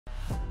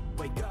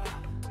Wake up,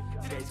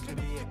 today's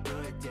gonna be a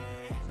good day.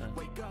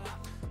 Wake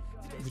up.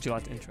 Would you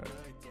like the intro?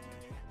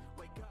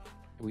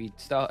 We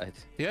started.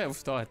 Yeah, we've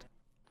started.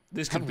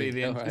 This could be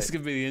the Right. this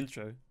could be the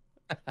intro.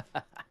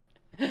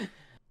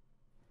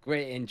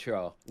 Great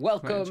intro.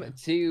 Welcome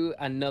to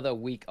another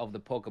week of the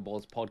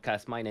Pokeballs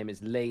Podcast. My name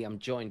is Lee. I'm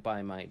joined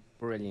by my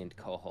brilliant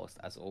co-host,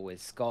 as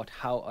always, Scott.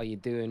 How are you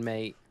doing,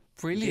 mate?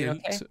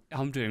 Brilliant. Okay?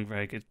 I'm doing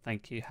very good,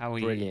 thank you. How are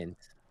you? Brilliant.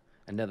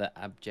 Another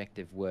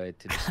adjective word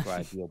to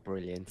describe your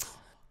brilliance.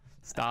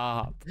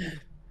 Stop.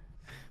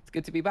 It's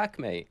good to be back,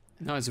 mate.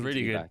 No, it's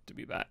really good to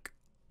be back.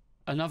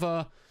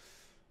 Another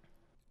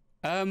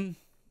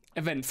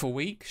eventful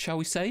week, shall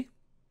we say?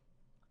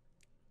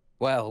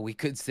 Well, we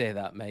could say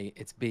that, mate.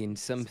 It's been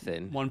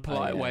something. One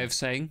polite way of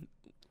saying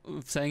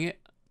it.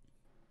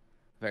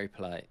 Very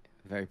polite,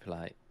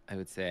 I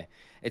would say.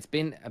 It's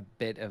been a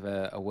bit of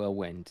a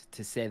whirlwind,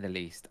 to say the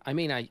least. I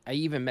mean, I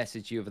even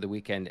messaged you over the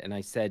weekend, and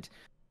I said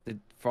that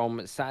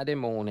from Saturday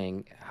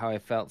morning, how I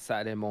felt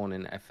Saturday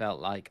morning, I felt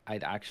like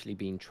I'd actually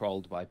been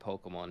trolled by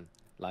Pokemon,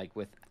 like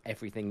with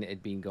everything that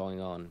had been going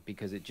on,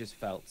 because it just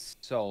felt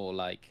so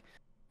like...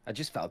 I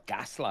just felt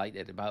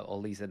gaslighted about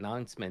all these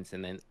announcements,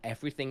 and then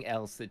everything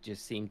else that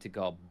just seemed to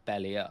go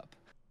belly up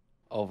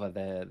over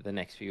the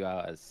next few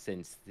hours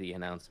since the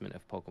announcement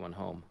of Pokemon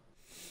Home.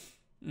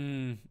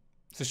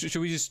 So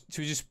should we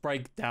just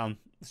break down?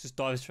 Let's just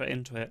dive straight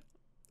into it.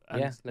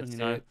 Yeah, let's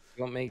do it.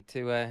 You want me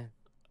to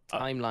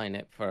timeline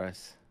it for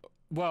us?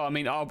 Well, I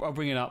mean, I'll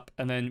bring it up,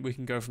 and then we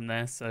can go from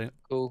there. So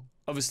Cool.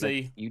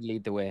 Obviously, you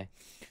lead the way.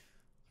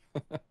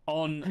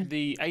 On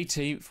the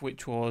 18th,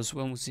 which was,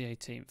 when was the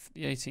 18th?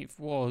 The 18th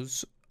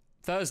was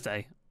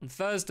Thursday. On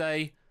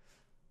Thursday,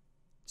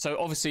 so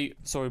obviously,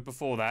 sorry,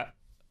 before that,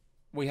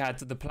 we had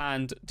the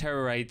planned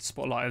Tera Raid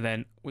Spotlight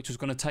event, which was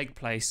going to take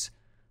place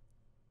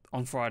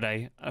on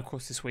Friday. And of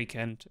course, this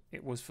weekend,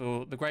 it was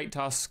for the Great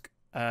Tusk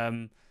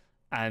and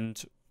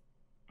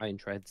Iron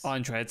Treads.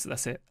 Iron Treads,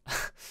 that's it.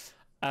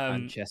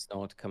 And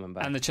Chestnut coming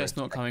back. And the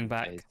Chestnut coming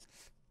back.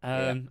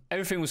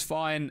 Everything was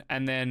fine,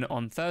 and then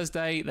on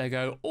Thursday they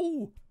go,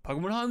 "Oh,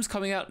 Pokemon Home's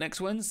coming out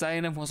next Wednesday,"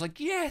 and everyone's like,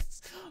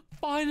 "Yes,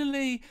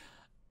 finally!"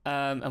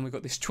 And we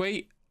got this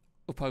tweet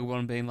of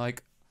Pokemon being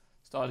like,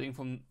 starting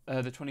from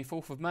the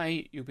 24th of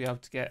May, you'll be able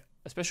to get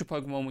a special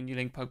Pokemon when you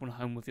link Pokemon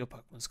Home with your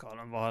Pokemon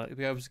Scarlet and Violet. You'll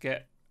be able to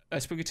get a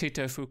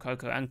Sprigatito,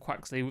 Fuecoco, and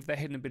Quaxley with their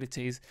hidden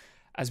abilities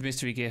as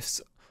mystery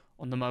gifts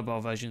on the mobile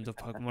versions of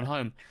Pokemon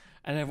Home.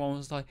 And everyone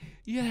was like,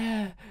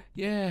 "Yeah,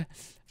 yeah!"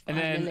 And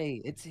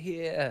finally, it's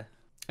here.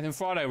 And then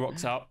Friday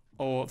rocks up,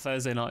 or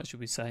Thursday night,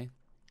 should we say?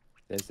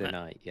 Thursday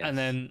night, yes. And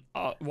then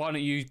why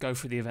don't you go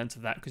through the event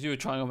of that? Because you were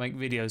trying to make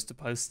videos to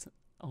post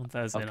on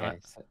Thursday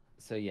night.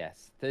 So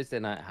yes, Thursday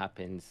night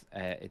happens.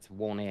 It's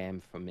 1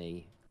 a.m. for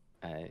me,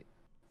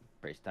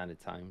 British Standard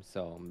Time.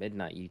 So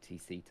midnight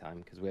UTC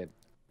time, because we're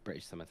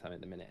British summertime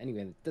at the minute.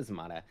 Anyway, it doesn't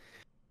matter.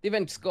 The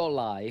event's go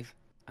live,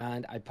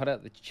 and I put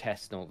out the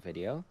Chestnut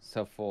video.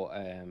 So for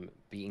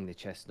beating the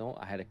Chestnut,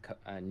 I had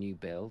a new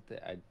build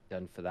that I'd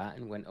done for that,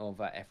 and went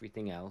over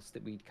everything else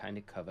that we'd kind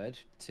of covered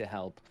to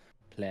help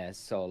players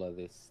solo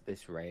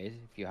this raid.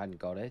 If you hadn't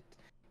got it,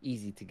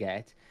 easy to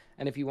get.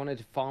 And if you wanted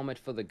to farm it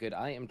for the good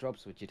item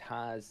drops, which it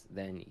has,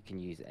 then you can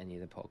use any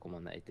of the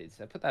Pokemon that it did.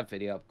 So I put that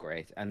video up,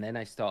 great. And then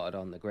I started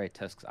on the Great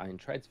Tusk's Iron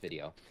Treads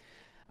video.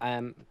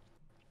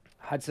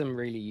 Had some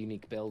really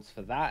unique builds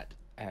for that.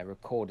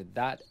 Recorded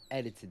that,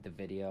 edited the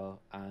video,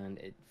 and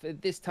for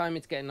this time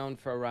it's getting on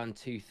for around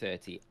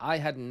 2:30. I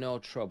had no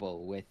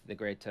trouble with the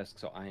Great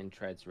Tusks or Iron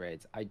Treads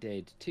raids. I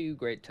did 2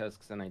 Great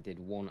Tusks and I did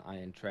 1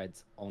 Iron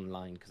Treads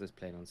online because I was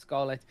playing on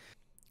Scarlet.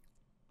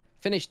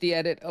 Finished the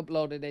edit,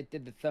 uploaded it,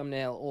 did the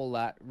thumbnail, all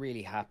that,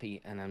 really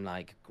happy, and I'm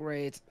like,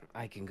 great,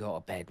 I can go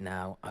to bed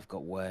now. I've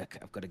got work,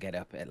 I've got to get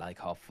up at like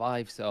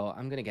 5:30, so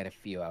I'm gonna get a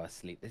few hours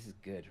sleep. This is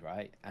good,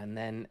 right? And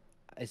then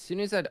as soon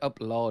as I'd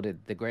uploaded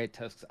the Great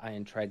Tusk's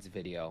Iron Treads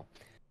video,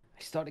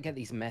 I started to get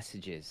these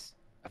messages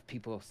of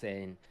people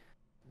saying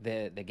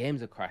the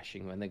games are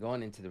crashing when they're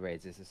going into the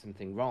raids. Is there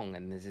something wrong?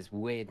 And there's this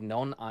weird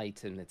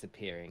non-item that's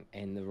appearing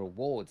in the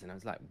rewards. And I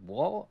was like,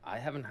 what? I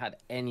haven't had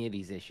any of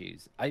these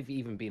issues. I've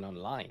even been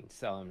online.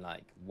 So I'm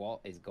like, what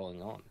is going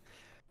on?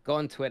 Go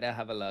on Twitter,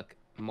 have a look.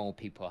 More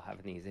people are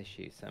having these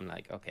issues. So I'm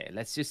like, okay,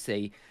 let's just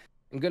see.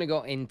 I'm going to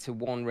go into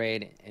one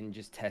raid and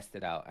just test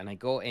it out. And I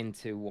go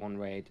into one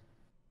raid,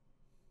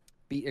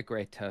 beat a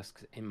Great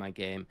Tusk in my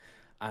game,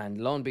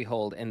 and lo and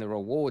behold, in the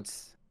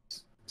rewards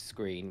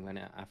screen,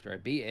 after I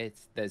beat it,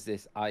 there's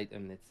this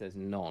item that says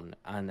none,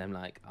 and I'm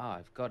like,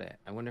 I've got it.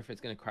 I wonder if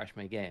it's going to crash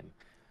my game.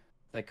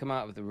 So I come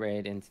out of the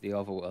raid into the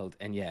overworld,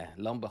 and yeah,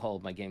 lo and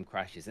behold, my game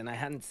crashes, and I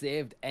hadn't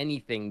saved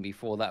anything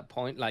before that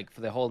point, like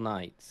for the whole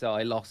night. So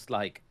I lost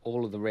like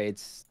all of the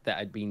raids that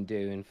I'd been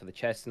doing for the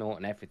Chestnut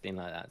and everything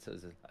like that. So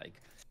it was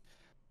like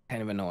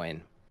kind of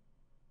annoying.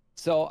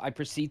 So I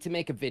proceed to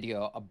make a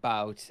video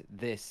about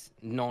this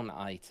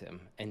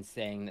non-item and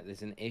saying that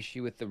there's an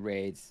issue with the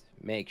raids.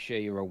 Make sure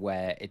you're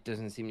aware. It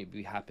doesn't seem to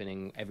be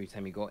happening every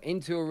time you go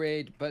into a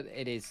raid, but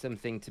it is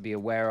something to be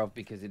aware of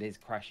because it is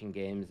crashing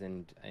games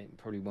and it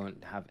probably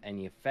won't have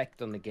any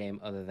effect on the game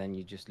other than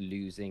you just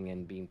losing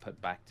and being put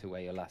back to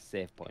where your last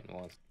save point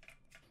was.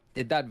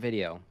 Did that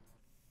video.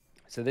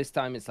 So this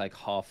time it's like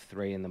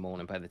 3:30 in the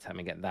morning by the time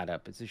I get that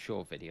up. It's a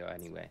short video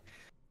anyway.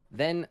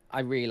 Then I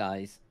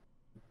realize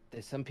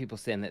there's some people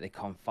saying that they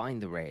can't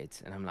find the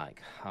raids, and I'm like,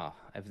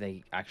 have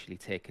they actually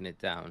taken it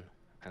down?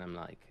 And I'm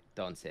like,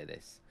 don't say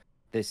this.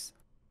 This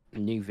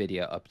new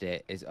video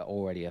update is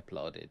already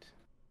uploaded.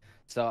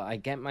 So I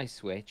get my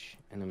Switch,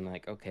 and I'm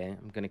like, okay,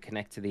 I'm going to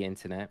connect to the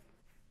internet,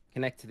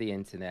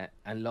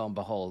 and lo and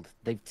behold,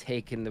 they've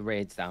taken the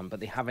raids down,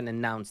 but they haven't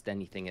announced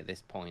anything at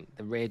this point.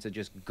 The raids are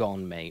just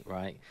gone, mate,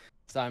 right?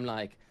 So I'm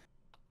like,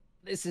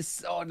 this is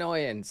so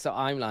annoying. So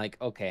I'm like,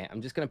 okay,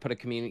 I'm just going to put a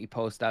community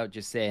post out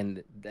just saying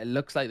that it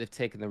looks like they've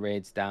taken the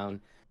raids down,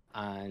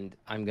 and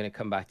I'm going to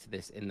come back to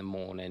this in the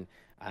morning,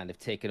 and have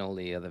taken all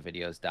the other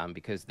videos down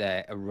because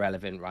they're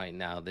irrelevant right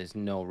now. There's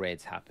no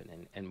raids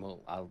happening, and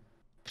I'll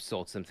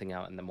sort something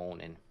out in the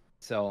morning.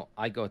 So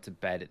I go to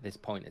bed at this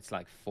point. It's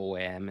like 4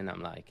 a.m. and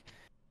I'm like,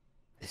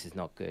 this is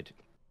not good.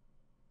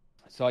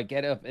 So I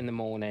get up in the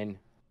morning.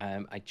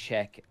 I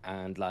check,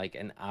 and like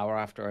an hour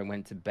after I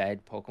went to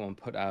bed, Pokemon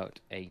put out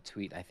a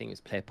tweet. I think it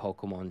was Play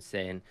Pokemon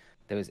saying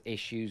there was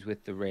issues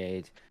with the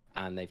raid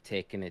and they've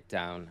taken it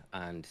down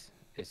and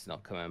it's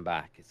not coming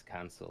back. It's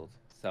cancelled.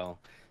 So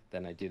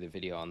then I do the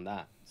video on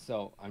that.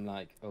 So I'm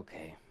like,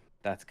 okay,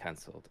 that's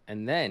cancelled.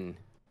 And then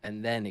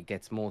it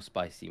gets more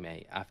spicy,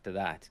 mate, after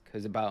that.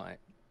 Because about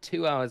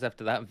 2 hours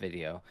after that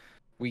video,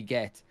 we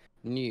get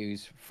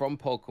news from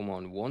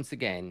Pokemon once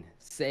again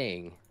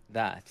saying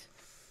that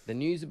the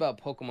news about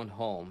Pokemon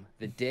Home,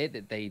 the date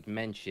that they'd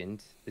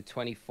mentioned, the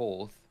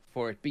 24th,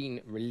 for it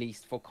being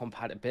released for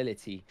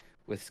compatibility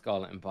with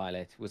Scarlet and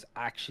Violet, was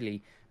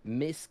actually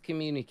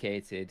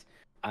miscommunicated,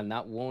 and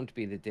that won't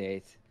be the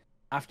date.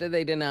 After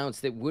they'd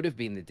announced it would have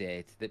been the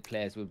date that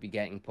players would be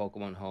getting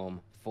Pokemon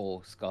Home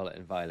for Scarlet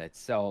and Violet.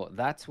 So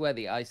that's where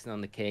the icing on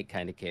the cake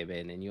kind of came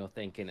in, and you're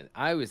thinking,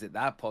 I was at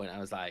that point, I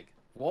was like,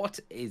 what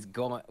is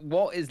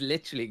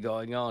literally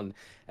going on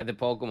at the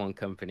Pokemon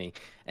Company?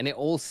 And it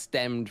all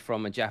stemmed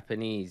from the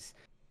Japanese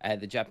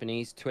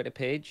Twitter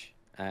page.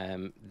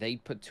 They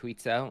put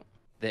tweets out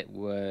that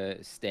were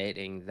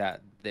stating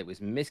that it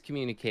was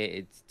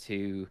miscommunicated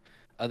to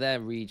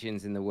other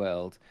regions in the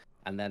world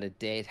and that a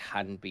date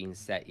hadn't been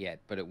set yet,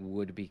 but it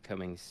would be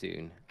coming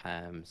soon.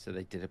 So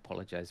they did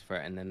apologize for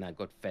it, and then that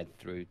got fed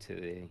through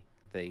to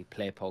the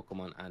Play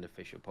Pokemon and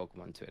official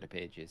Pokemon Twitter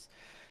pages.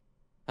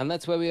 And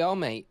that's where we are,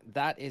 mate.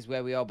 That is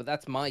where we are. But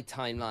that's my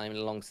timeline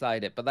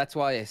alongside it. But that's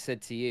why I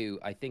said to you,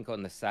 I think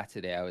on the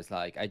Saturday, I was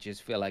like, I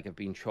just feel like I've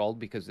been trolled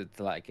because it's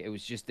like, it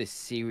was just this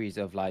series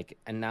of like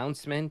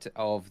announcement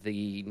of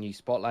the new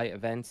Spotlight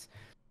events.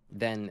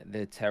 Then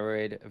the Tera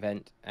Raid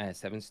event,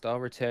 7-star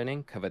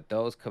returning, covered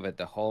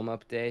the Home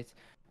update.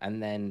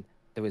 And then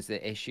there was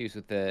the issues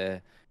with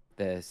the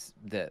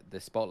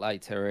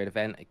Spotlight Tera Raid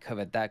event. I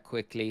covered that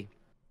quickly.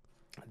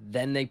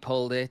 Then they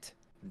pulled it.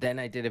 Then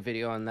I did a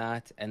video on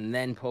that, and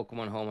then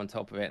Pokemon Home on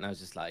top of it, and I was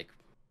just like,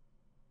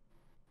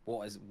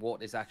 what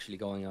is actually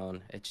going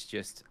on? It's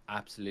just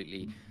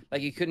absolutely,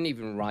 like, you couldn't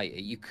even write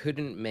it. You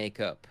couldn't make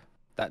up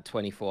that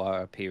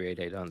 24-hour period,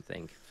 I don't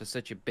think, for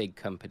such a big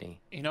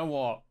company. You know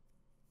what?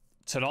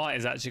 Tonight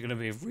is actually going to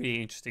be a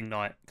really interesting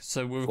night.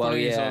 So we're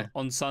recording this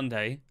on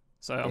Sunday,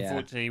 so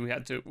unfortunately we're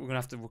going to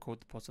have to record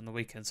the pod on the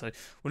weekend, so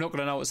we're not going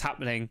to know what's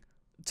happening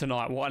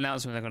tonight, what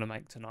announcement they're going to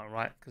make tonight,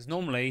 right? Because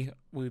normally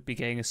we'd be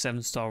getting a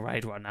 7-star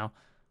raid right now.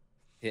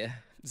 Yeah.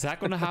 Is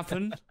that going to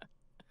happen?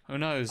 Who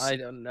knows? I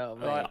don't know,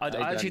 mate. I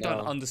actually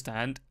don't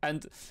understand.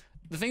 And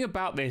the thing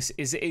about this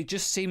is it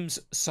just seems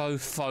so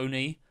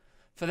phony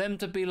for them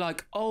to be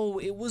like, oh,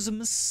 it was a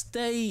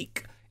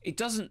mistake. It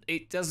doesn't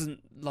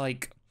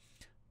like,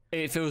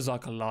 it feels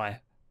like a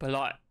lie. But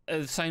like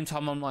at the same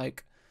time, I'm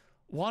like,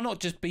 why not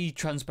just be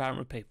transparent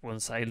with people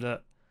and say,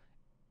 look,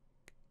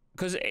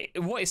 because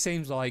what it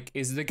seems like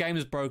is the game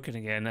is broken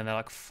again, and they're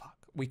like, "Fuck,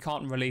 we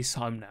can't release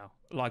Home now,"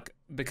 like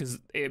because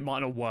it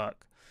might not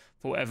work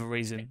for whatever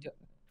reason.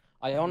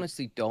 I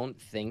honestly don't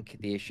think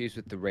the issues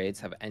with the raids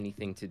have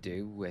anything to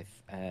do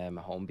with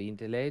Home being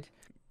delayed.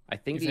 I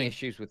think the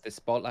issues with the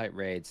Spotlight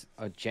raids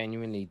are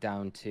genuinely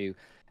down to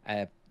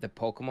the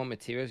Pokemon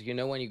materials. You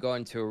know, when you go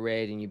into a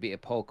raid and you beat a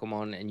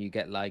Pokemon and you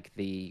get like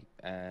the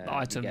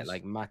items, you get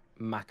like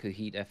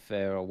Makuhita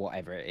fur or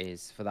whatever it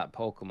is for that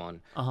Pokemon.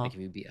 Like if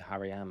you beat a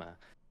Hariyama.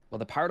 Well,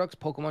 the Paradox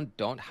Pokemon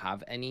don't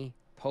have any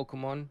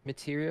Pokemon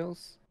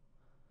materials,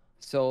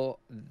 so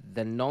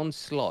the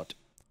non-slot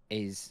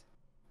is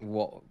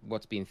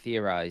what's being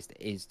theorized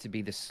is to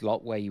be the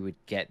slot where you would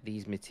get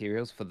these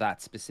materials for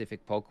that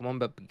specific Pokemon,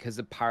 but because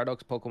the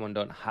Paradox Pokemon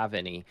don't have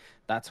any,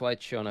 that's why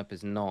it's shown up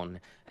as none,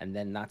 and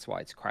then that's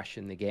why it's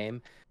crashing the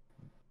game.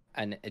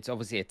 And it's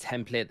obviously a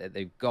template that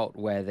they've got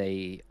where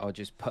they are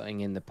just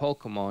putting in the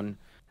Pokemon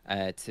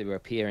to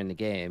appear in the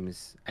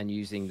games, and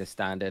using the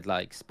standard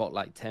like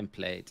spotlight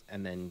template,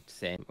 and then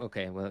saying,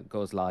 okay, well, it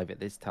goes live at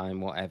this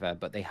time, whatever.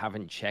 But they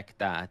haven't checked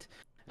that.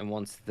 And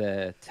once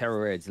the Tera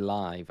Raid's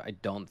live, I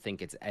don't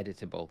think it's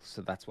editable.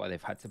 So that's why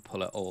they've had to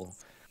pull it all.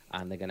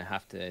 And they're going to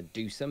have to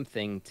do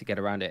something to get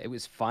around it. It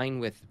was fine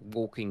with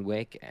Walking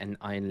Wake and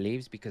Iron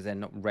Leaves because they're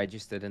not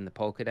registered in the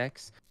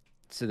Pokedex.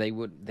 So they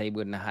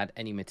wouldn't have had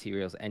any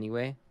materials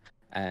anyway.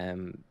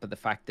 But the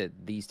fact that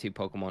these two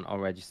Pokemon are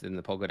registered in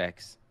the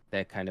Pokedex,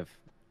 they're kind of,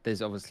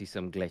 there's obviously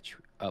some glitch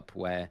up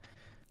where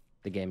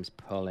the game's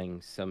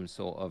pulling some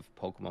sort of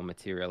Pokemon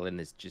material and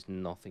there's just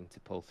nothing to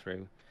pull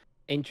through.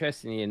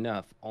 Interestingly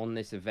enough, on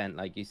this event,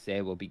 like you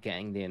say, we'll be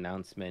getting the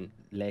announcement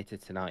later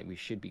tonight. We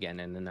should be getting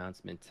an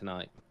announcement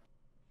tonight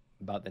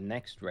about the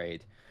next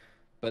raid.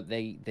 But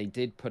they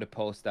did put a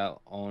post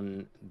out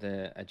on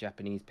a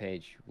Japanese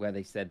page where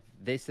they said,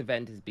 this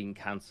event has been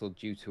cancelled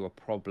due to a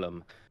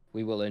problem.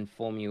 We will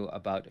inform you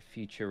about a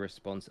future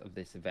response of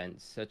this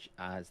event, such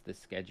as the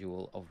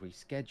schedule of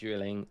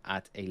rescheduling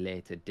at a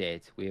later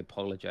date. We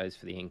apologize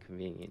for the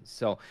inconvenience.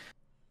 So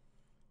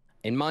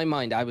in my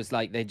mind, I was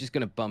like, they're just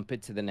going to bump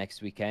it to the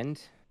next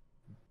weekend.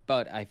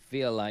 But I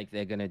feel like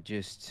they're going to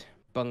just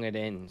bung it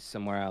in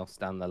somewhere else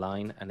down the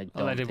line. And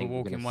I don't think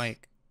Walking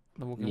Wake.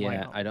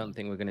 I don't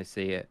think we're going to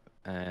see it,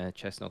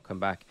 Chestnut come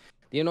back.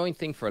 The annoying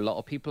thing for a lot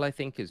of people, I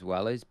think, as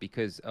well, is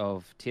because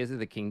of Tears of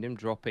the Kingdom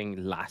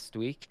dropping last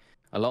week,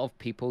 a lot of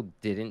people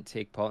didn't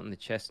take part in the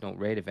Chestnut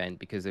Raid event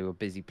because they were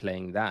busy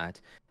playing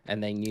that,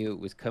 and they knew it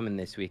was coming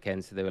this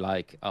weekend, so they were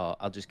like, oh,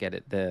 I'll just get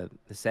it the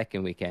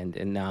second weekend,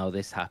 and now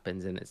this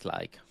happens, and it's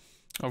like...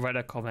 I read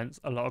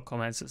a lot of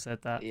comments that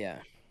said that. Yeah.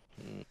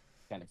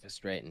 Kind of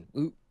frustrating.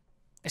 Ooh.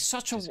 It's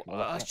such a...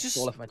 Just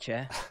fall off my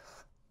chair.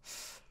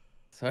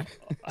 Sorry.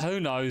 Who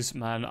knows,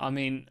 man? I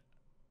mean,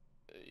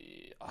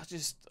 I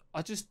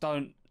just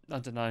don't. I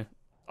don't know.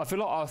 I feel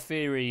like our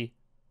theory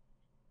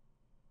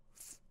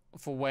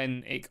for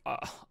when it.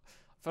 I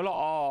feel like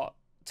our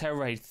Tera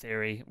Raid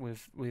theory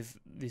with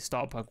the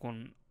start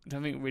Pokemon, I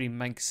don't think it really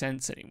makes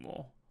sense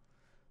anymore.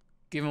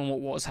 Given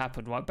what's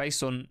happened, right?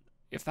 Based on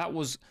if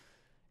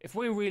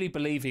we're really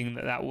believing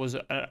that was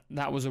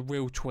a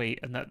real tweet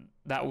and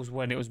that was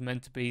when it was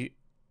meant to be,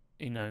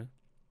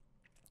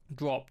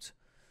 dropped.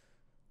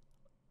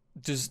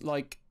 Just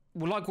like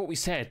what we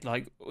said,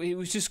 like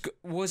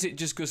was it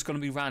just going to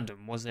be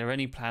random? Was there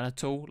any plan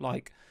at all?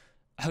 Like,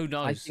 who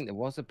knows? I think there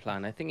was a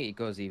plan. I think it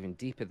goes even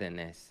deeper than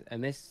this,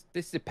 and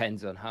this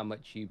depends on how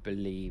much you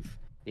believe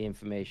the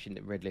information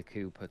that Riddler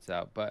Coup puts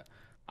out. But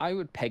I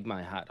would peg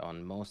my hat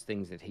on most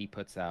things that he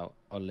puts out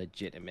are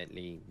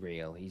legitimately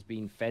real. He's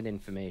been fed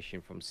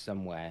information from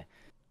somewhere,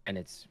 and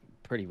it's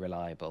pretty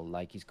reliable.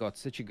 Like, he's got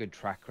such a good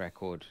track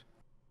record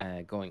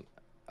going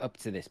up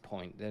to this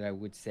point that I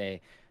would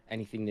say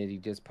anything that he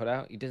does put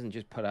out, he doesn't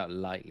just put out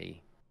lightly.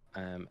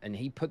 And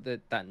he put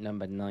that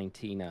number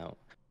 19 out.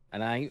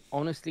 And I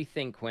honestly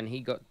think when he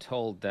got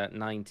told that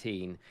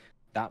 19,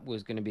 that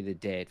was going to be the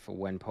date for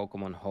when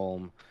Pokemon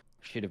Home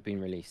should have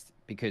been released.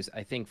 Because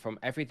I think from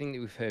everything that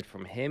we've heard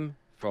from him,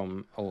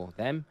 or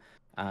them,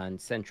 and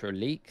Central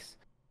Leaks,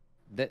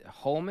 that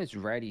Home is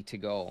ready to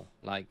go.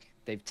 Like,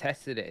 they've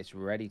tested it, it's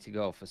ready to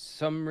go. For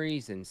some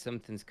reason,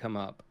 something's come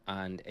up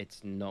and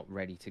it's not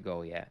ready to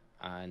go yet.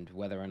 And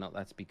whether or not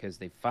that's because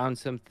they found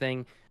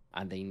something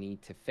and they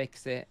need to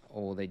fix it,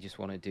 or they just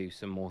want to do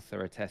some more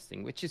thorough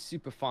testing, which is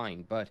super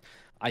fine. But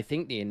I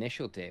think the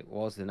initial date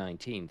was the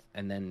 19th,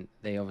 and then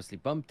they obviously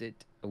bumped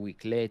it a week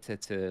later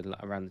to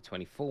around the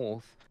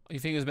 24th. You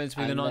think it was meant to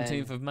be the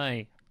 19th of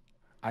May?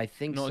 I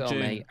think not so,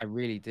 June. mate. I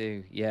really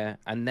do. Yeah.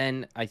 And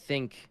then I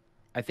think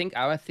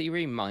our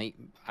theory might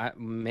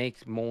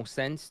make more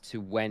sense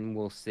to when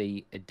we'll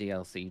see a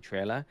DLC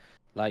trailer.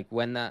 Like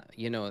when that,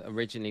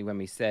 originally when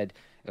we said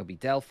it'll be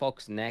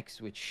Delphox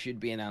next, which should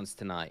be announced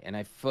tonight. And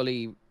I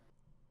fully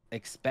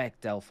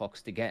expect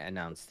Delphox to get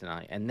announced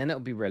tonight. And then it'll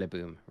be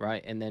Rillaboom,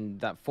 right? And then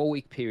that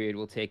 4-week period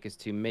will take us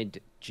to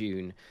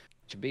mid-June,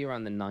 which will be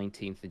around the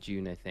 19th of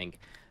June, I think.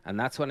 And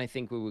that's when I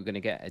think we were going to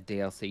get a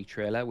DLC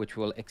trailer, which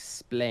will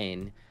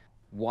explain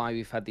why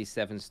we've had these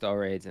 7-star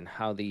raids and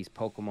how these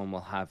Pokemon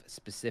will have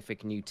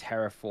specific new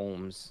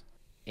terraforms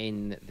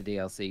in the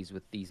DLCs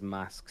with these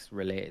masks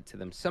related to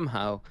them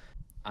somehow.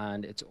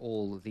 And it's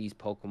all these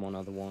Pokemon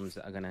are the ones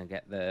that are going to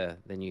get the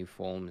new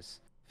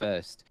forms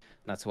first.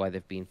 That's why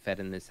they've been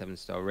fed in the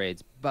 7-star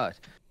raids. But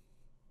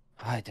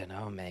I don't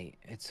know, mate.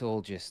 It's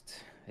all just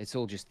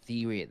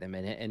theory at the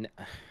minute. And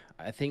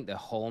I think the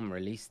Home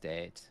release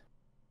date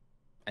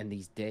and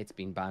these dates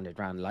being banded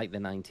around, like the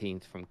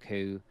 19th from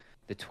Coup,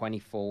 the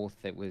 24th,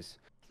 it was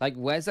like,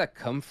 where's that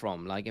come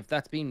from? Like, if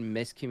that's been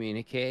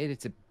miscommunicated,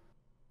 it's a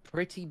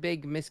pretty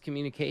big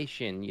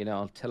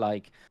miscommunication, to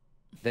like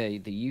the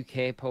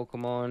UK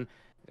Pokemon,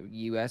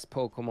 US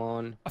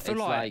Pokemon. I feel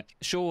like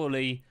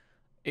surely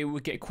it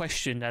would get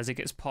questioned as it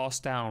gets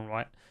passed down,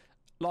 right?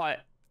 Like,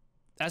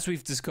 as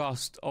we've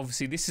discussed,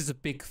 obviously this is a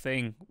big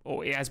thing,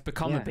 or it has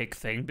become a big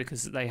thing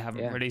because they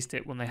haven't released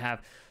it when they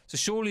have. So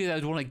surely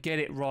they'd want to get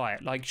it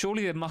right. Like,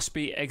 surely there must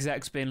be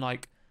execs being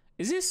like,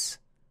 is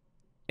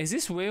is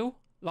this real?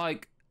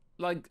 Like,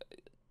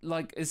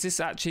 is this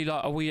actually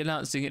like? Are we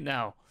announcing it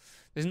now?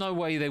 There's no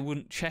way they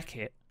wouldn't check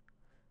it.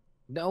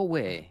 No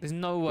way. There's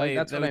no way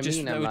that's they what would I just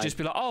mean. they I'm would like, just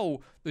be like,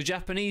 oh, the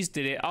Japanese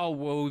did it. Oh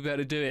well, we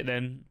better do it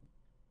then.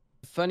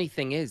 the funny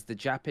thing is, the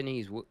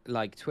Japanese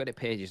like Twitter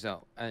pages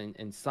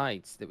and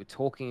sites that were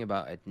talking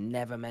about it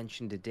never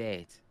mentioned a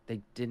date.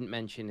 They didn't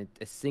mention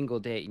a single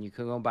date, and you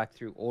can go back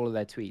through all of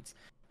their tweets.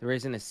 There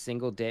isn't a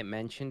single date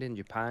mentioned in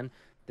Japan.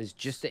 There's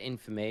just the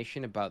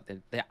information about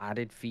the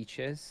added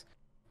features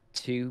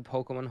to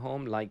Pokemon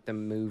Home, like the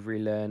move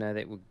relearner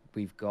that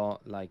we've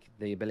got, like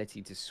the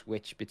ability to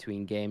switch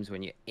between games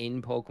when you're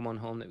in Pokemon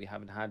Home that we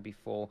haven't had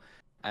before.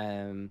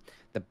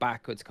 The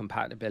backwards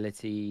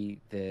compatibility,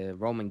 the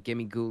Roman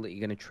Gimme Ghoul that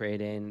you're going to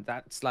trade in.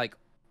 That's like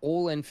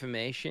all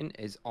information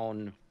is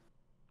on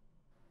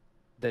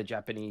the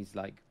Japanese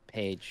like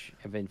page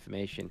of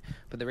information,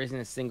 but there isn't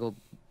a single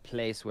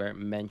place where it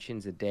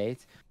mentions a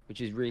date,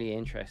 which is really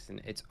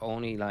interesting. It's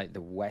only like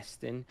the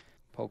Western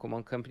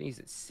Pokemon companies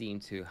that seem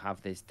to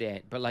have this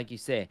date, but like you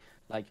say,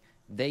 like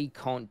they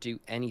can't do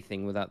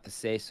anything without the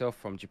say so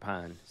from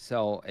Japan.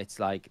 So it's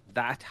like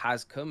that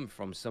has come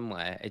from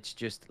somewhere. It's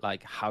just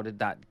like how did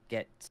that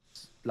get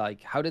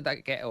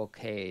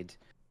okayed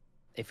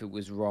if it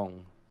was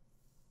wrong?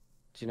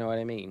 Do you know what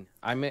I mean?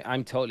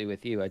 I'm totally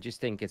with you. I just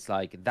think it's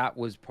like that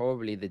was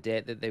probably the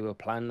date that they were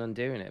planning on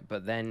doing it,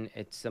 but then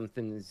it's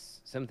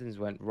something's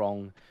went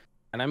wrong.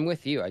 And I'm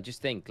with you. I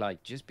just think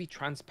like just be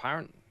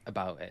transparent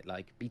about it.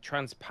 Like be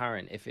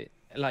transparent if it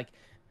like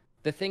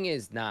the thing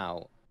is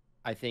now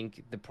I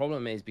think the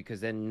problem is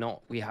because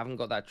we haven't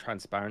got that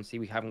transparency,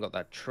 we haven't got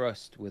that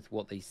trust with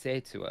what they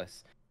say to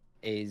us,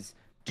 is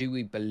do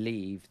we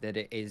believe that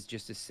it is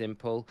just a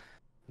simple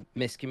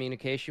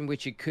miscommunication,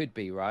 which it could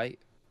be, right?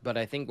 But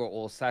I think we're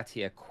all sat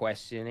here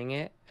questioning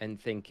it and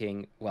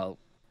thinking, well,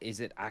 is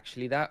it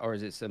actually that or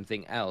is it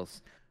something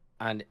else?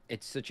 And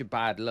it's such a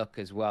bad look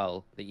as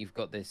well that you've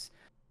got this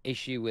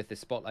issue with the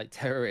Spotlight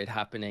Terror Raid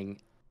happening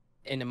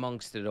in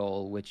amongst it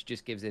all, which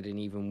just gives it an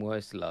even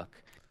worse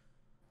look.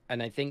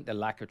 And I think the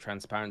lack of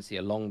transparency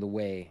along the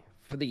way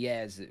for the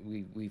years that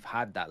we've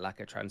had that lack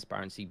of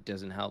transparency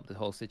doesn't help the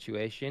whole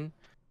situation.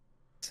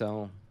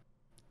 So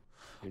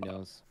who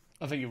knows?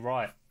 I think you're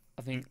right.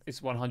 I think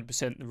it's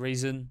 100% the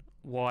reason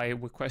why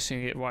we're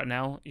questioning it right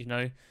now. You know,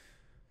 it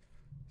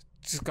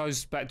just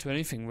goes back to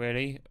anything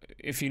really.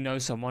 If you know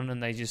someone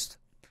and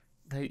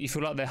you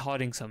feel like they're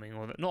hiding something,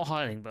 or not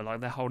hiding, but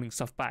like they're holding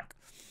stuff back.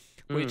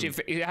 Which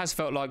if it has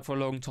felt like for a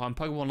long time,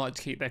 Pokemon like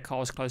to keep their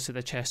cards close to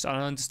their chest. I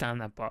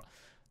understand that, but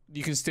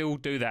you can still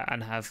do that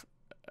and have,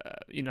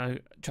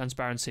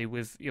 transparency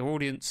with your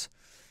audience.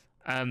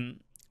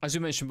 As we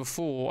mentioned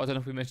before, I don't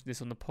know if we mentioned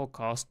this on the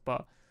podcast,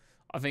 but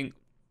I think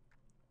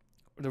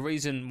the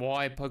reason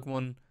why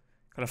Pokemon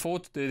can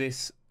afford to do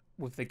this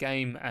with the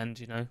game and,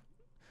 you know,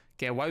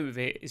 get away with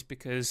it is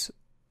because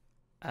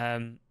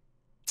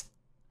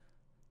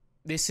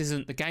this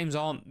isn't, the games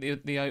aren't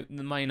the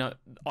main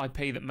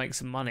IP that makes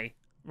them money,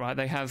 right?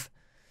 They have,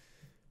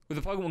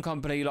 with the Pokemon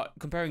company, like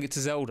comparing it to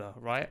Zelda,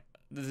 right?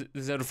 The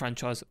Zelda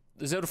franchise.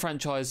 The Zelda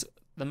franchise,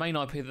 the main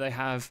IP that they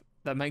have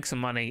that makes them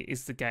money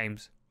is the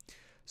games.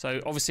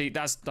 So obviously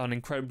that's done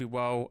incredibly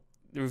well.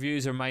 The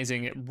reviews are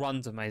amazing. It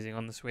runs amazing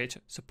on the Switch.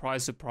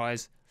 Surprise,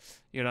 surprise.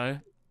 You know,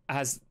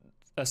 as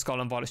a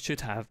Scarlet and Violet should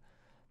have.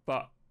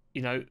 But,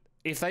 you know,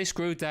 if they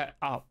screwed that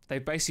up, they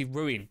basically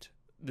ruined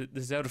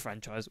the Zelda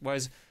franchise.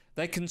 Whereas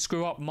they can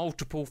screw up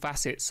multiple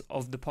facets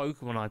of the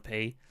Pokemon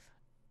IP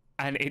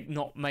and it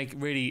not make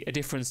really a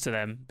difference to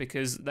them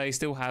because they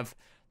still have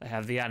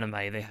the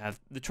anime, they have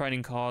the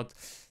training card,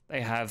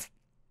 they have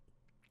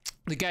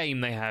the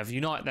game, they have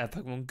Unite, they have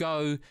Pokemon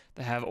Go,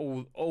 they have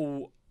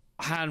all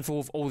a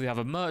handful of all the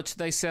other merch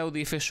they sell,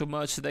 the official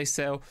merch that they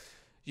sell,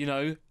 you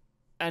know,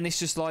 and it's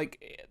just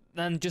like,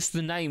 and just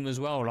the name as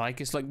well, like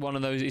it's like one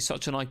of those, it's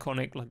such an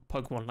iconic like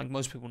Pokemon, like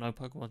most people know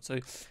Pokemon, so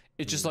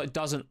it just like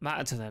doesn't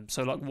matter to them.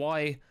 So like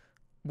why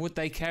would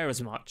they care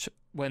as much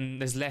when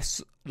there's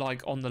less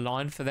like on the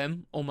line for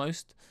them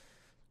almost?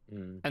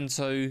 And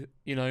so,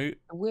 you know,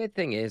 The weird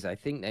thing is, I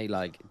think they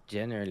like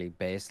generally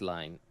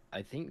baseline.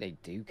 I think they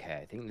do care.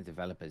 I think the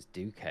developers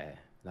do care.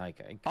 Like,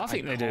 I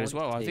think they do as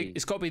can't well. I see- think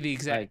it's got to be the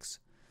execs.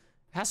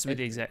 It has to be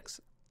the execs.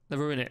 They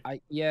ruin it.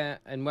 Yeah,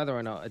 and whether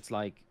or not it's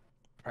like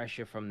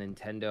pressure from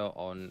Nintendo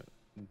on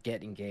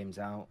getting games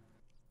out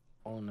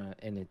on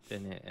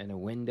in a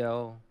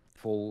window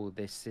for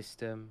this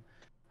system,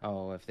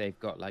 or if they've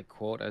got like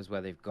quotas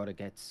where they've got to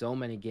get so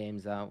many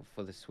games out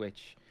for the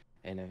Switch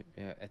in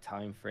a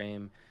time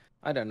frame.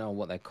 I don't know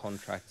what their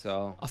contracts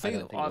are. I I think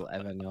don't think we'll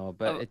ever know.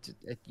 But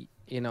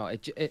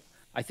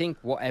I think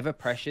whatever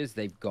pressures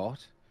they've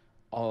got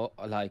are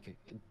like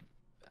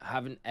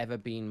haven't ever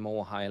been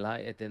more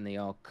highlighted than they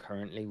are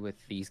currently with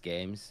these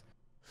games.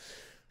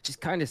 Which is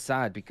kind of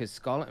sad because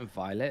Scarlet and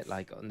Violet,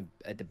 like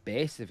at the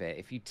base of it,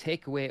 if you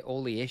take away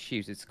all the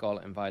issues that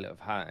Scarlet and Violet have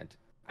had,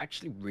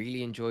 actually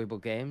really enjoyable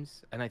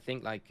games. And I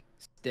think like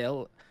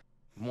still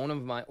one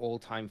of my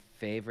all-time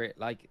favorite,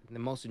 like the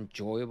most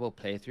enjoyable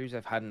playthroughs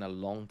I've had in a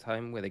long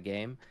time with a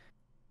game.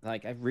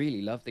 Like, I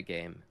really love the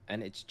game,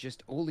 and it's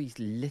just all these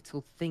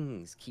little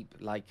things keep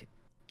like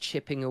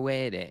chipping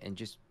away at it and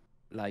just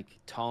like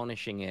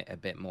tarnishing it a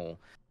bit more.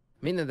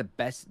 I mean,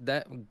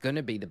 they're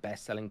gonna be the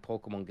best-selling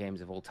Pokemon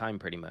games of all time,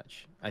 pretty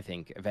much. I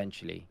think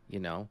eventually,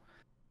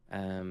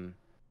 and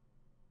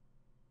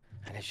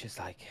it's just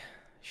like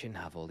shouldn't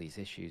have all these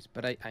issues.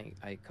 But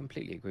I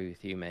completely agree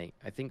with you, mate.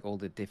 I think all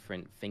the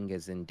different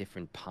fingers in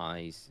different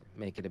pies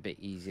make it a bit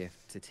easier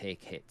to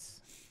take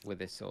hits with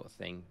this sort of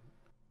thing.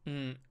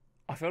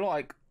 I feel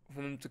like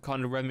for them to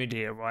kind of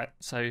remedy it, right?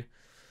 So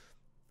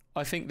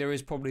I think there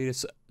is probably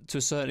this, to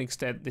a certain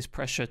extent, this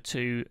pressure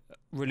to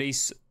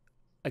release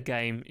a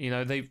game.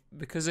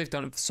 Because they've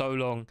done it for so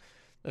long,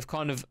 they've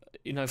kind of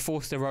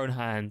forced their own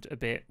hand a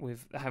bit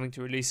with having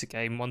to release a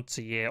game once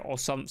a year or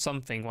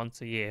something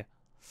once a year.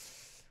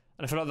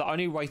 And I feel like the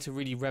only way to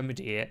really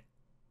remedy it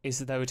is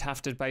that they would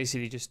have to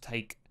basically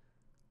take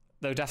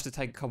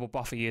a couple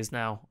buffer years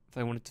now if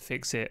they wanted to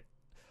fix it.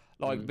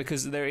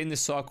 Because they're in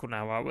this cycle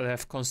now, right, where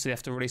they constantly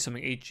have to release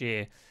something each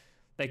year.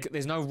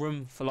 There's no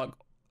room for like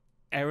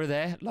error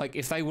there. Like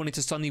if they wanted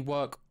to suddenly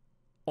work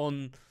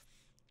on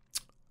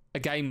a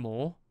game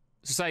more,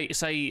 so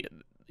say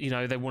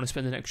they want to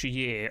spend an extra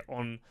year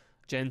on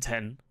Gen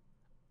 10,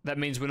 that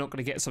means we're not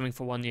going to get something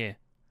for 1 year.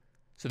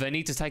 So they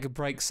need to take a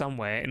break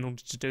somewhere in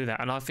order to do that.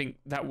 And I think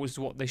that was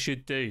what they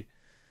should do.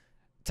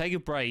 Take a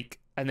break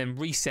and then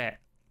reset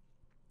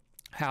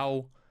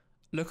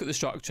look at the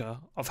structure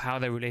of how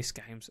they release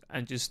games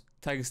and just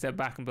take a step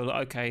back and be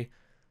like, okay,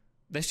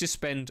 let's just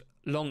spend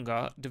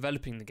longer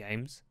developing the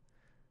games.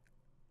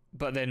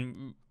 But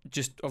then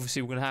just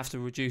obviously we're going to have to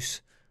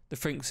reduce the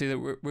frequency that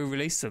we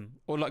release them.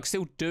 Or like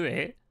still do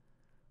it,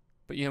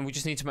 but we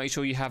just need to make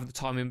sure you have the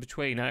time in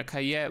between.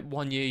 Okay, yeah,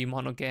 1 year you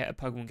might not get a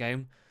Pokemon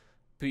game,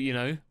 but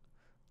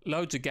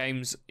loads of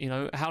games,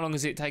 how long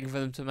has it taken for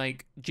them to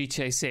make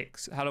GTA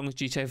 6? How long has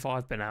GTA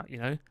 5 been out,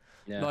 Yeah.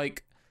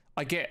 Like,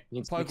 I get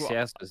It's 6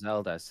 years for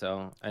Zelda,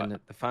 and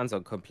the fans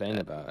don't complain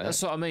about it.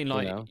 That's what I mean.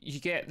 Like,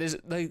 you get,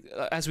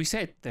 as we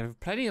said, there are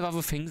plenty of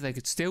other things they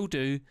could still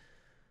do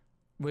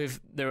with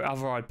their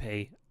other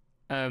IP.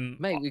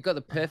 Mate, we've got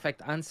the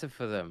perfect answer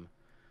for them.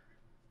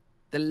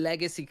 The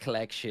Legacy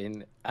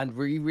Collection, and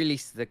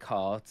re-release the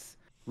cards,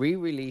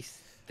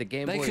 re-release the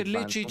Game Boy They could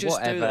Advance, literally just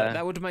whatever. do that.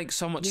 That would make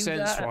so much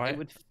sense, right? It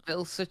would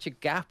fill such a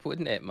gap,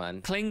 wouldn't it,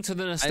 man? Cling to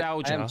the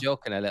nostalgia. I'm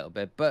joking a little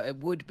bit, but it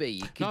would be.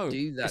 You could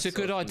do that. It's a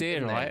good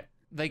idea, right?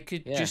 They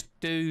could just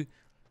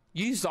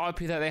use the IP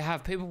that they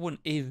have. People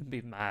wouldn't even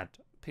be mad.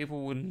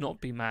 People would not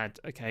be mad,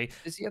 okay?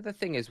 There's the other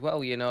thing as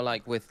well,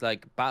 like with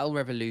like Battle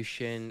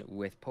Revolution,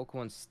 with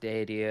Pokemon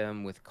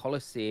Stadium, with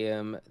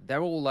Colosseum,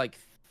 they're all like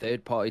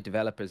third-party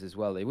developers as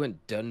well. They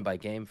weren't done by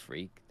Game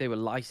Freak. They were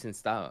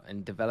licensed out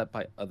and developed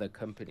by other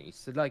companies.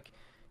 So like,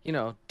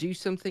 do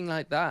something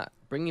like that.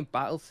 Bringing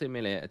Battle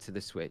Simulator to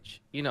the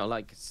Switch.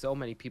 Like so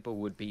many people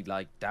would be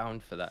like down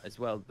for that as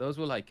well. Those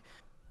were like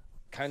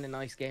kind of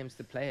nice games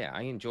to play.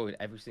 I enjoyed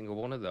every single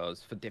one of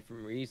those for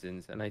different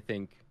reasons, and I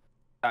think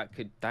that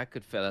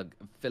could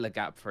fill a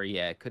gap for a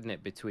year, couldn't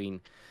it?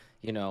 Between,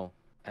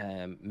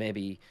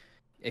 maybe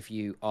if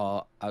you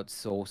are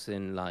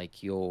outsourcing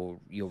like your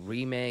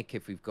remake,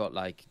 if we've got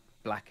like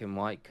Black and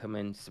White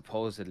coming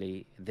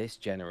supposedly this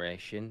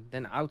generation,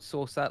 then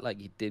outsource that like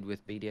you did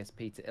with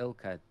BDSP to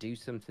Ilka. Do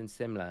something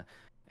similar,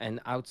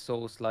 and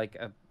outsource like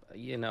a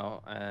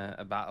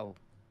battle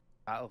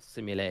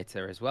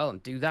simulator as well,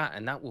 and do that,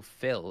 and that will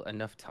fill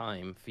enough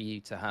time for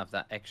you to have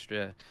that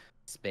extra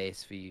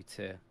space for you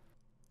to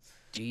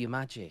do your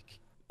magic.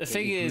 The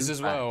thing is,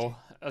 as well,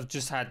 I've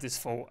just had this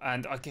thought,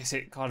 and I guess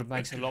it kind of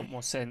makes a lot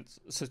more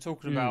sense. So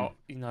talking about,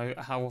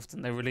 how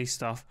often they release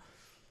stuff,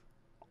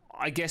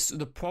 I guess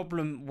the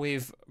problem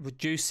with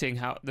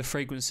reducing the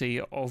frequency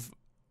of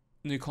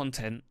new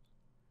content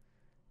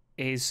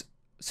is,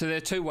 so there are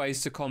two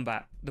ways to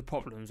combat the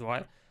problems,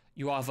 right?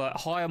 You either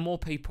hire more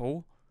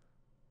people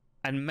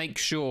and make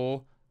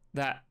sure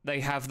that they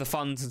have the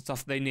funds and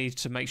stuff they need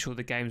to make sure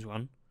the games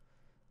run,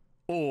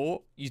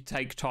 or you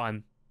take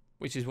time,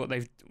 which is what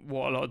a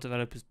lot of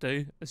developers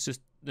do. It's just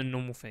the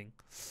normal thing.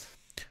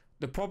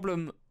 The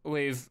problem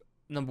with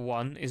number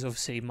one is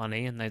obviously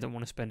money, and they don't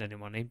want to spend any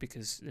money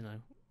because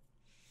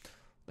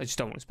they just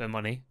don't want to spend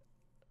money.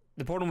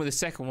 The problem with the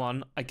second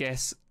one, I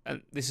guess,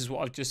 and this is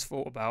what I've just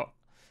thought about,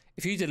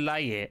 if you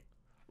delay it,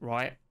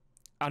 right?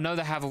 I know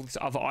they have all this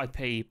other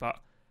IP, but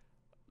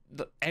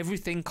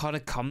everything kind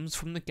of comes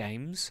from the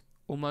games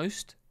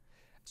almost.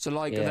 So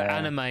like the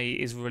anime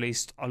is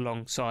released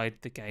alongside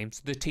the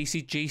games. The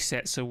TCG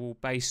sets are all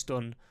based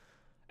on,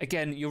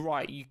 again, you're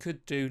right, you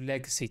could do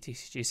legacy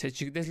TCG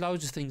sets. There's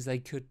loads of things they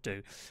could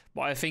do,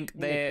 but I think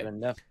they're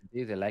enough to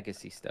do the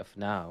legacy stuff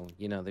now.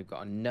 They've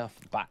got enough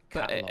back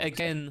catalogs. But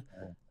again,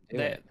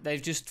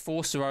 they've just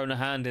forced their own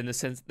hand in the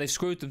sense they've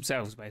screwed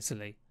themselves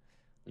basically,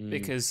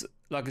 because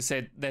like I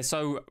said, they're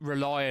so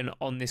reliant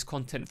on this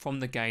content from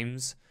the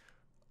games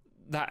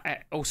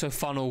that also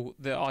funnel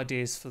the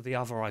ideas for the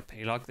other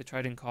IP, like the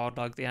trading card,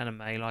 like the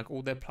anime, like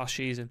all their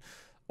plushies and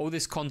all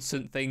this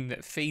constant thing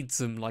that feeds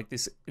them like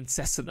this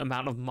incessant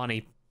amount of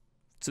money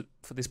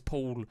for this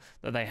pool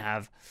that they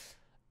have.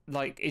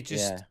 Like it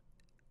just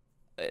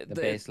the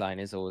baseline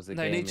is always the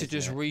they game. Need to isn't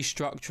just it?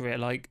 restructure it.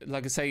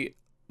 Like I say,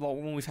 well,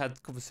 when we've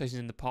had conversations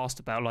in the past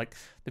about like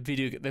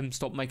them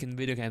stop making the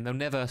video game, they'll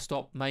never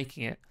stop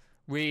making it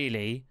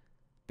really,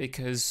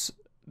 because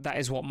that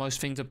is what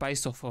most things are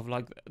based off of.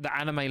 Like the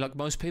anime, like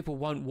most people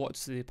won't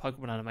watch the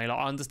Pokemon anime. Like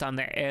I understand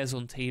that it airs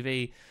on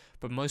TV,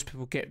 but most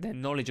people get their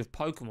knowledge of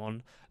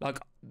Pokemon. Like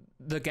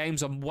the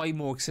games are way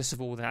more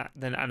accessible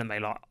than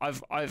anime. Like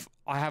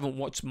I haven't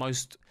watched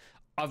most.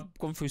 I've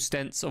gone through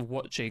stints of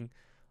watching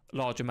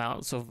large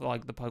amounts of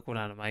like the Pokemon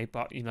anime,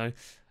 but you know,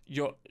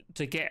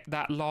 to get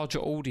that larger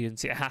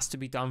audience, it has to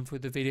be done through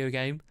the video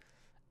game,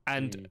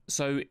 and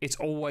so it's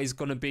always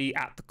going to be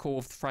at the core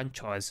of the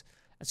franchise.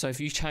 And so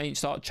if you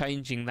start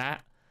changing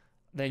that,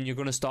 then you're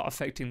going to start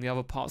affecting the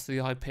other parts of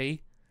the IP.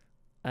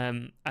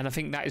 And I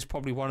think that is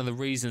probably one of the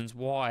reasons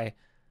why,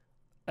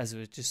 as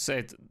we just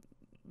said,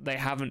 they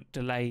haven't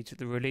delayed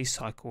the release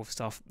cycle of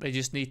stuff. They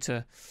just need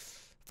to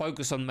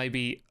focus on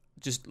maybe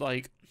just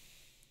like,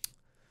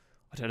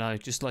 I don't know,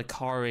 just like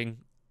hiring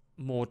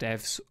more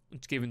devs,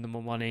 giving them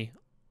more money,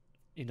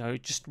 you know,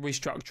 just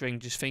restructuring,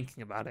 just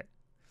thinking about it.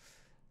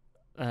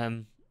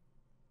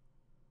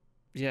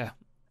 Yeah.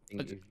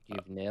 I think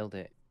you've nailed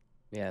it.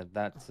 Yeah,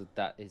 that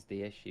is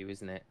the issue,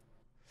 isn't it?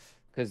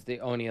 Because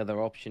the only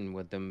other option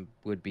with them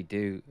would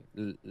be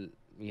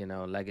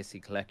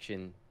legacy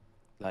collection,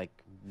 like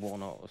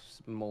one or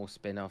more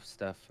spin-off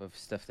stuff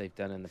they've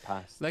done in the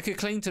past. They could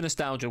cling to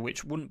nostalgia,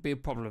 which wouldn't be a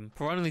problem,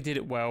 provided they did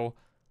it well,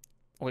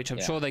 which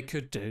I'm sure they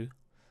could do,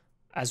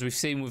 as we've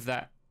seen with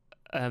that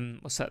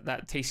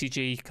that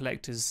TCG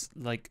collectors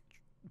like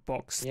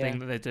box thing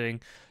that they're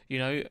doing. You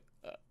know,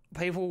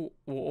 people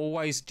will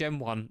always Gen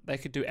 1. They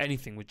could do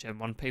anything with Gen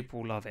 1.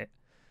 People love it.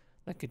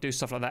 They could do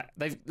stuff like that.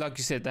 They've, like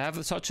you said, they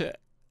have such a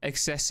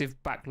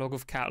excessive backlog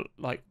of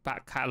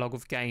back catalog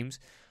of games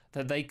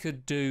that they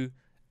could do.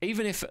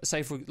 Even if,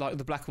 say, for like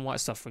the black and white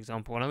stuff, for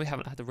example, I know we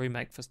haven't had the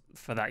remake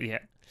for that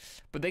yet,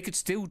 but they could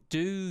still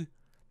do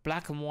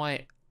black and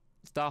white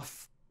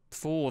stuff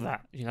for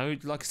that. You know,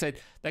 like I said,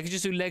 they could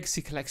just do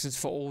legacy collections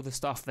for all the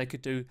stuff. They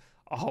could do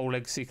a whole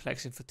legacy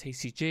collection for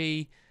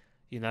TCG.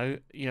 You know,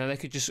 they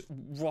could just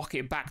rock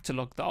it back to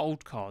like the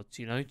old cards.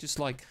 You know, just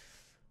like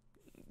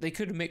they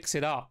could mix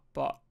it up.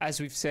 But as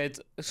we've said,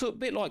 it's sort of a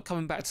bit like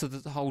coming back to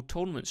the whole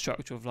tournament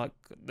structure of like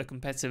the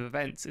competitive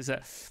events. Is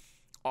that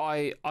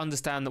I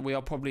understand that we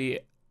are probably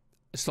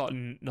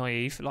slightly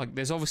naive. Like,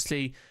 there's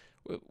obviously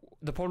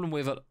the problem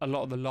with a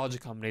lot of the larger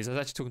companies. I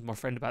was actually talking to my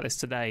friend about this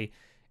today.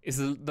 Is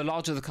the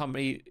larger the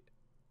company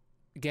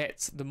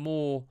gets, the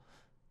more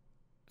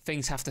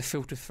things have to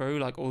filter through,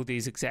 like all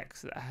these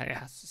execs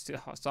that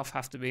stuff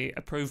have to be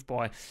approved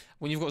by.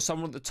 When you've got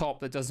someone at the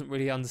top that doesn't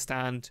really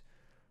understand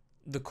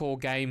the core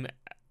game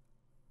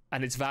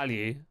and its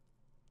value,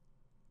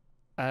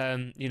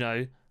 you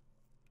know,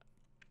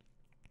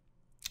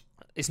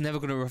 it's never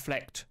going to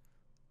reflect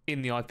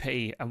in the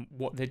IP and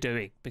what they're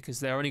doing, because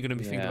they're only going to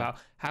be thinking about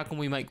how can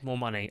we make more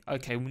money.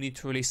 Okay, we need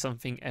to release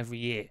something every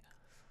year.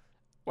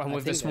 And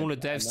with the smaller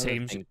devs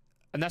teams,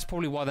 and that's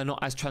probably why they're not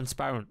as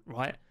transparent,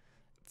 right?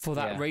 For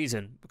that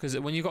reason, because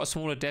when you've got a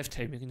smaller dev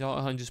team, you can go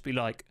and just be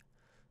like,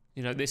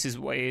 you know, this is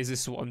what it is,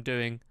 this is what I'm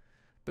doing.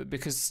 But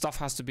because stuff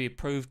has to be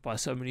approved by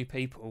so many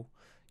people,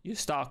 you're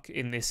stuck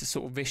in this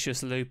sort of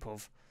vicious loop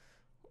of,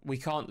 we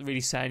can't really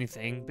say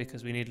anything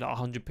because we need like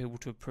 100 people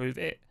to approve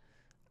it,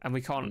 and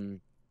we can't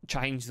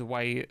change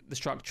the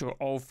structure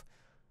of,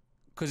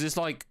 because it's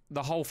like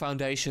the whole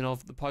foundation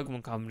of the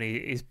Pokemon company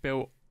is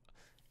built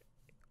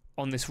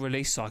on this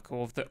release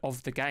cycle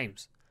of the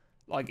games.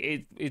 Like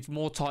it's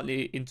more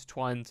tightly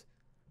intertwined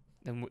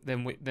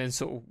than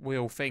sort of we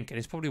all think, and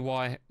it's probably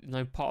why, you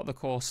know, part of the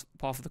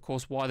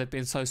course why they've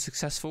been so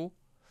successful.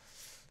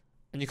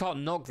 And you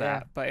can't knock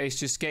that, but it's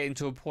just getting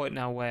to a point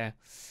now where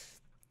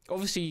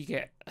obviously you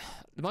get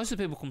most of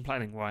the people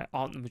complaining, right,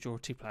 aren't the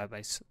majority player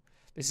base.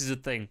 This is the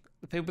thing.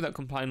 The people that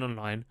complain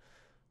online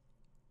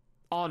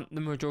aren't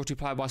the majority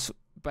player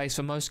base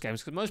for most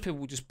games, because most people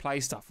will just play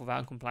stuff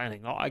without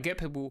complaining. Like, I get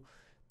people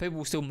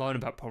will still moan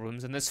about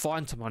problems, and it's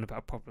fine to moan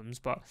about problems,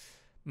 but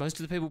most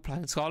of the people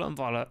playing Scarlet and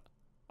Violet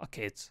are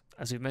kids.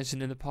 As we've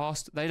mentioned in the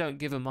past, they don't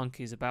give a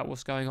monkeys about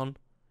what's going on.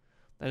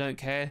 They don't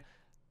care.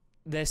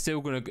 They're still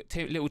going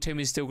to... Little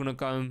Timmy's still going to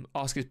go and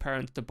ask his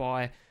parents to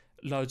buy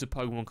loads of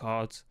Pokemon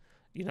cards.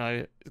 You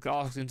know,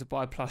 ask him to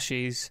buy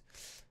plushies.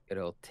 Good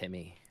old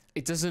Timmy.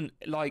 It doesn't,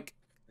 like...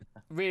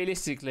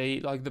 Realistically,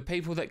 like, the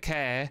people that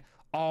care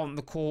aren't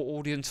the core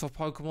audience for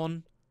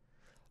Pokemon.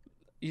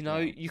 You know,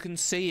 you can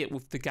see it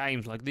with the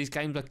games. Like, these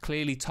games are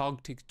clearly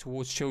targeted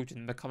towards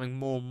children, becoming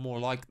more and more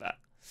like that.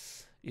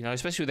 You know,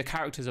 especially the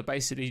characters are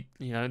basically,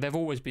 you know, they've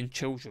always been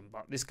children,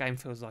 but this game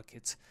feels like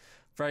it's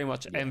very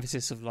much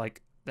emphasis of,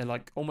 like, they're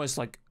like almost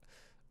like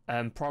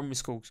primary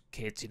school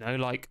kids, you know,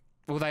 like,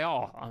 well, they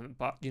are,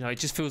 but, you know, it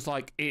just feels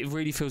like, it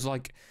really feels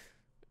like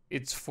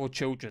it's for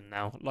children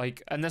now.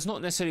 Like, and that's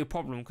not necessarily a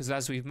problem, because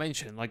as we've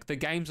mentioned, like, the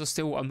games are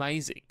still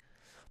amazing,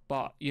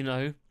 but, you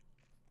know,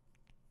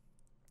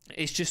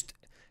 it's just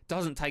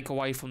doesn't take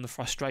away from the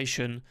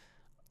frustration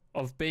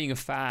of being a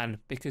fan,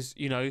 because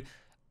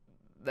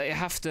they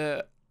have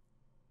to,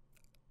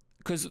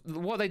 because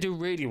what they do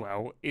really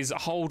well is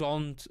hold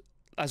on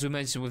as we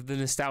mentioned with the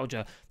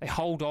nostalgia. They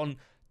hold on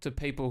to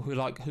people who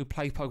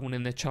play Pokemon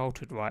in their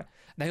childhood, right?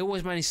 They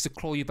always manage to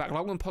claw you back.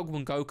 Like when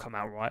Pokemon Go come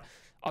out, right?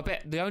 I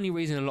bet the only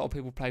reason a lot of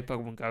people play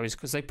Pokemon Go is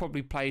because they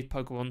probably played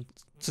Pokemon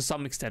to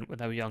some extent when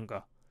they were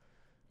younger,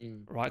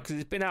 right? Because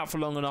it's been out for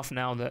long enough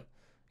now that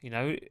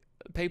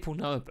people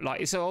know.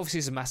 Like, it's obviously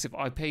it's a massive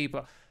IP,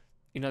 but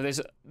there's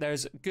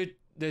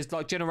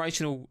like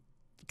generational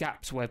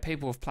gaps where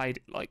people have played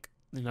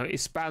it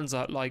spans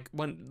a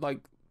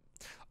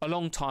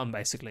long time,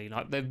 basically.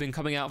 Like, they've been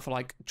coming out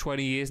for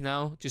 20 years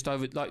now, just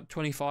over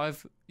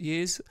 25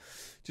 years,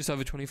 just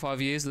over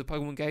 25 years of the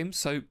Pokemon games.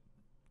 So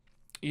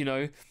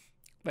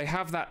they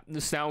have that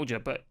nostalgia,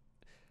 but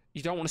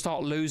you don't want to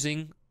start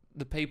losing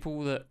the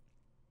people the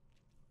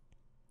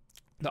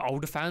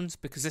older fans,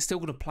 because they're still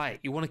going to play it.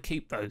 You want to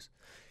keep those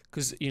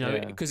because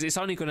it's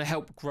only going to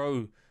help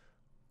grow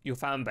your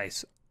fan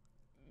base.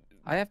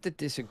 I have to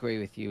disagree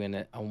with you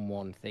on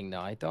one thing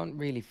though. I don't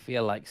really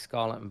feel like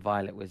Scarlet and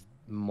Violet was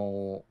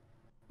more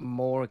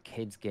a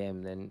kids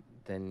game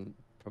than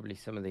probably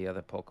some of the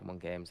other Pokemon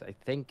games. I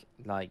think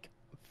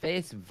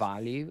face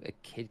value, a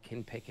kid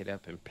can pick it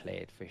up and play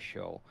it for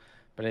sure.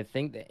 But I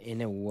think the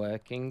inner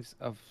workings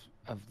of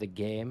the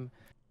game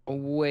are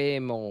way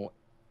more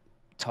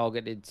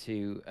targeted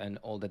to an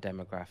older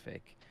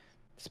demographic,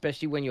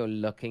 especially when you're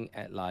looking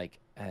at the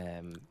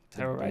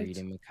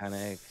breeding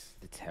mechanics,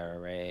 the Tera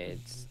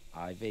Raids,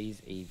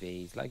 IVs,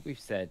 EVs. Like we've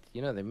said,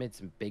 they made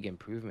some big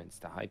improvements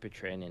to hyper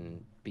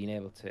training, being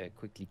able to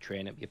quickly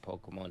train up your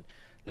Pokemon,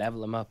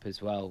 level them up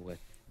as well with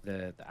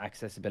the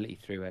accessibility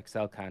through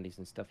Excel candies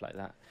and stuff like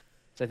that.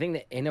 So I think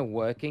the inner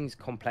workings,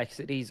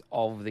 complexities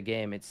of the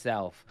game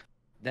itself,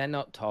 they're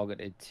not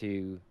targeted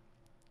to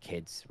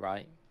kids,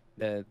 right?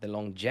 The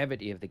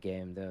longevity of the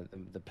game,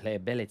 the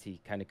playability,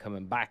 kind of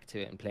coming back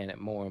to it and playing it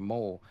more and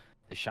more,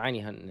 the shiny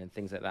hunting and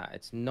things like that,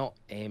 it's not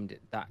aimed at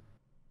that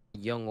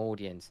young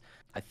audience.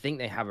 I think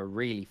they have a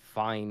really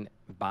fine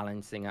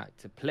balancing act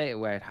to play it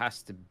where it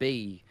has to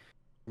be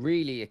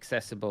really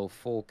accessible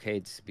for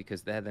kids,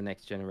 because they're the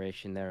next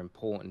generation. They're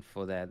important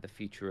for the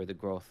future of the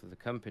growth of the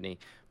company,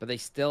 but they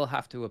still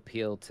have to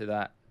appeal to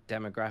that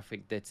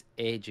demographic that's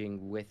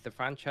aging with the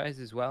franchise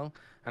as well.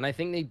 And I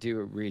think they do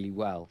it really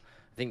well.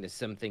 I think there's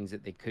some things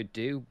that they could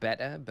do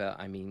better, but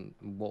I mean,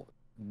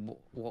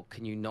 what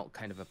can you not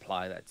kind of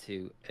apply that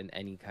to in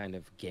any kind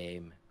of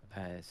game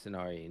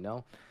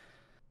scenario,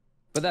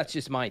 But that's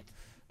just my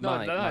take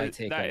on it.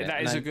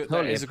 That is I a good.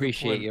 totally That is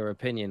appreciate a good your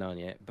opinion on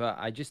it, but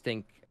I just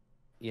think,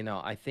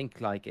 I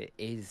think it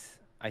is.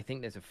 I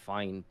think there's a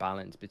fine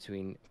balance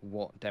between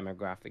what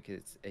demographic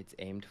it's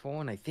aimed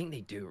for, and I think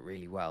they do it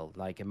really well.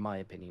 In my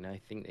opinion, I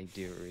think they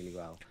do it really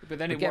well. But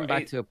then getting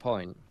back to a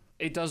point,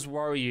 it does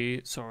worry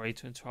you. Sorry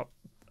to interrupt.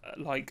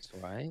 It's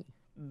all right.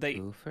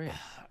 Go for it.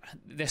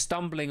 They're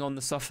stumbling on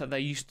the stuff that they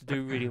used to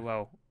do really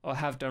well, or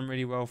have done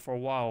really well for a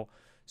while.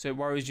 So it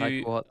worries you.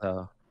 Like what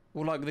though?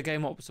 Well, the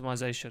game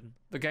optimization.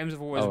 The games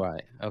have always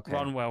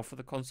run well for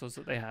the consoles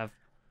that they have.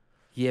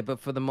 Yeah, but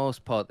for the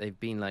most part, they've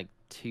been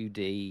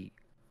 2D,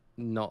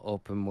 not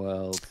open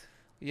world.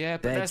 Yeah,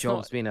 but their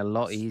job's been a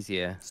lot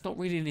easier. It's not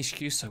really an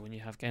excuse though when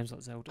you have games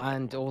like Zelda.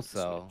 And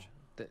also,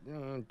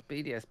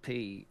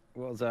 BDSP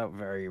was out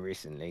very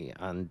recently,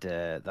 and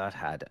that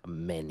had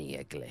many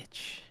a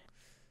glitch.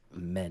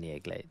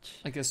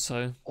 I guess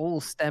so. All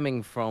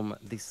stemming from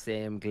the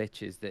same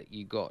glitches that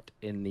you got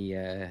in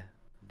the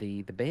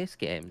base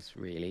games,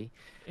 really.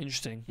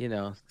 Interesting.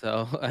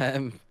 So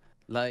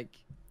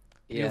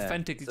the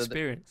authentic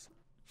experience.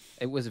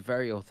 It was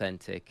very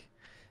authentic.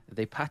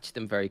 They patched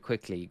them very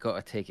quickly. You got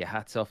to take your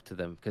hats off to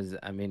them, because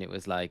I mean, it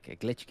was a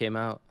glitch came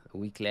out, a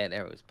week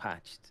later it was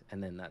patched,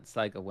 and then that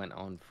cycle went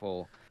on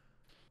for,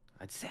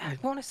 I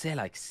want to say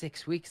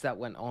 6 weeks. That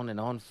went on and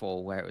on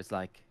for, where it was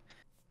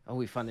oh,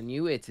 we found a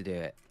new way to do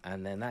it,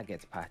 and then that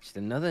gets patched.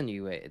 Another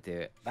new way to do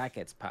it, that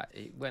gets patched.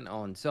 It went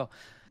on. So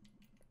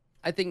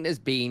I think there's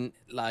been,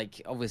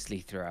 obviously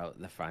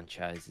throughout the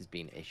franchise, there's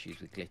been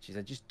issues with glitches.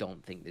 I just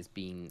don't think there's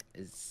been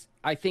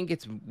I think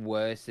it's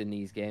worse in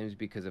these games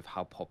because of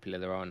how popular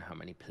they are and how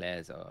many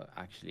players are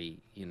actually,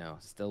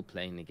 still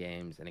playing the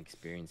games and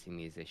experiencing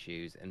these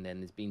issues. And then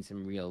there's been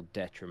some real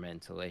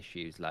detrimental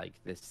issues, like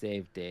the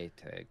save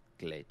data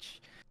glitch,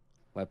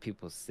 where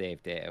people's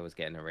save data was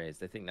getting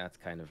erased. I think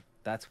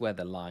that's where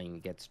the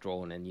line gets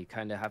drawn, and you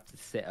kind of have to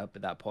sit up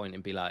at that point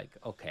and be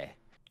okay.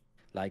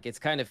 It's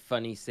kind of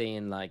funny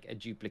seeing a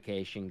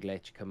duplication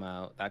glitch come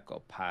out that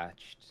got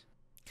patched.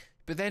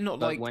 But they're not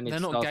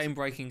not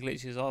game-breaking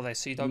glitches, are they?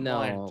 So you don't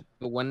mind. No,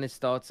 but when it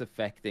starts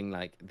affecting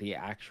the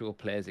actual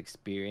player's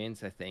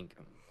experience, I think,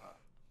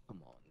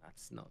 come on,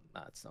 that's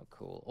not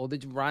cool. Or the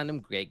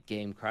random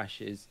game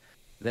crashes,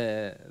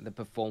 the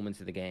performance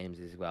of the games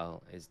as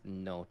well is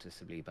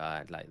noticeably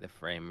bad. The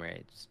frame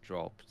rates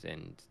dropped,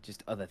 and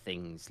just other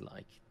things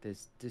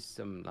there's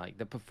some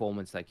the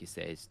performance, like you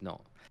say, it's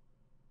not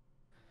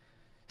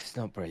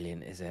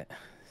brilliant, is it?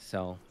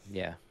 So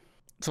yeah.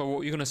 So what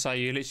were you gonna say?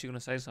 You're literally gonna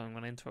say something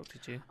when I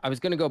interrupted you. I was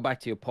going to go back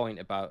to your point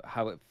about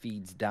how it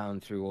feeds down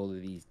through all of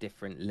these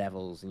different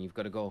levels, and you've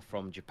got to go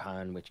from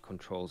Japan, which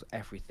controls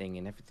everything,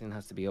 and everything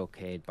has to be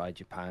okayed by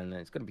Japan, and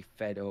it's going to be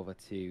fed over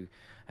to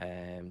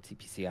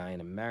TPCI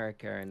in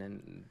America, and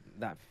then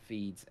that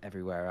feeds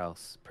everywhere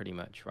else pretty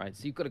much, right?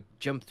 So you've got to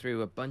jump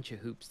through a bunch of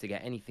hoops to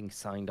get anything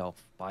signed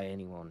off by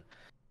anyone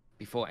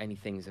before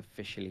anything's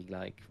officially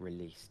like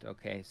released.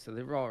 Okay, so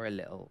there are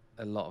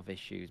a lot of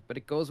issues, but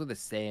it goes with the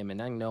same,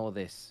 and I know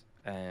this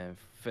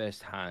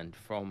firsthand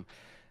from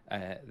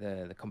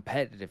the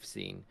competitive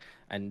scene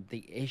and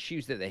the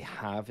issues that they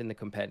have in the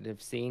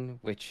competitive scene,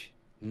 which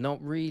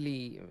not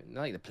really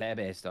like the player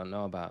base don't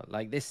know about.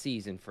 Like this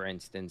season, for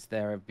instance,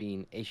 there have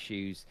been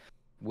issues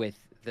with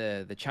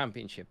the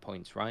championship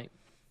points, right?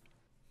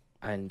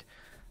 And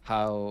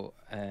how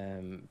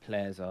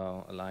players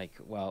are like,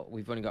 well,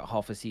 we've only got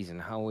half a season.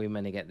 How are we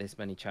going to get this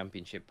many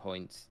championship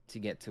points to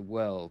get to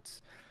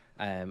Worlds?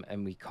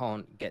 And we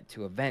can't get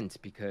to events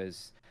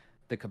because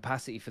the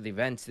capacity for the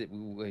events that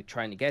we were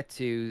trying to get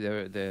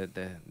to,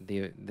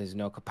 there's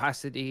no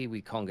capacity.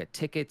 We can't get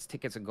tickets.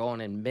 Tickets are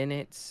gone in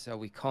minutes, so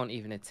we can't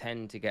even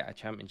attend to get a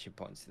championship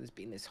points. So there's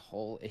been this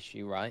whole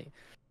issue, right?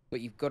 But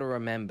you've got to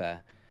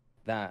remember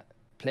that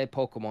Play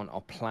Pokemon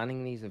are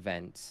planning these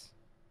events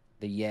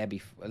the year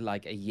before,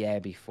 like a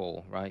year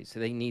before, right? So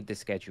they need the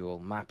schedule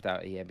mapped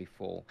out a year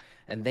before,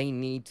 and they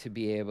need to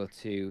be able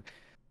to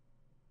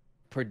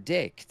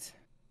predict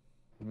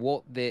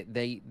what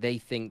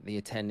they think the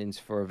attendance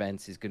for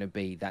events is going to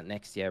be that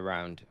next year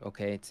round.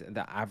 Okay, it's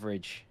the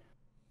average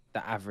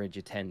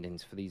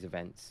attendance for these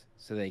events,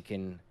 so they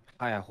can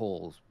hire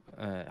halls,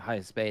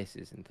 hire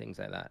spaces, and things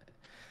like that.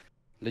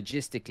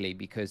 Logistically,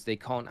 because they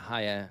can't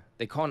hire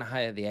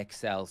the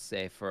Excel,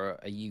 say, for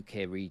a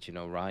UK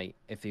regional, right?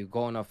 If you're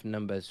going off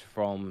numbers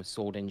from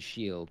Sword and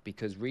Shield,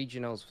 because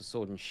regionals for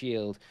Sword and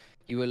Shield,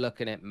 you were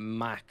looking at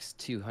max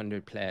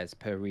 200 players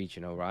per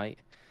regional, right?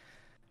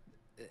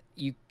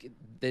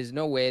 There's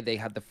no way they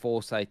had the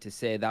foresight to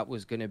say that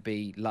was going to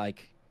be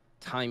like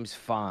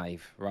 ×5,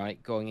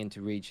 right? Going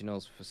into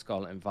regionals for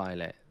Scarlet and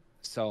Violet.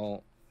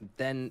 So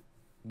then,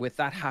 with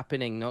that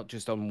happening not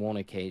just on one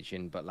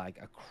occasion but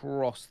like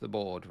across the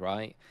board,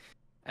 right?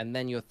 And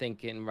then you're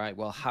thinking, right,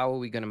 well, how are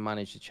we going to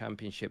manage the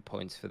championship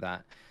points for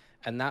that?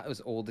 And that was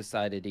all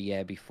decided a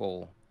year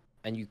before,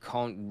 and you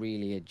can't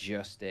really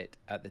adjust it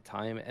at the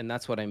time. And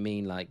that's what I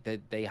mean, like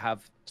they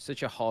have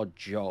such a hard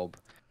job,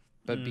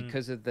 but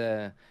because of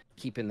the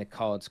keeping the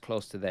cards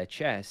close to their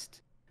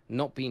chest,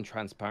 not being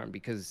transparent,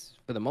 because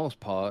for the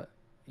most part,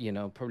 you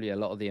know, probably a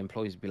lot of the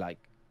employees would be like,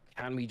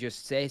 can we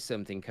just say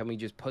something? Can we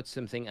just put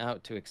something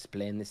out to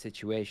explain the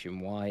situation,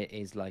 why it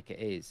is like it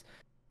is?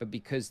 But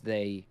because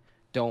they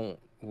don't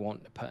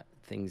want to put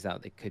things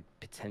out that could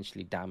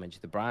potentially damage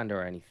the brand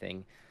or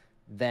anything,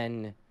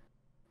 then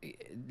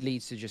it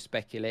leads to just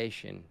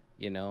speculation,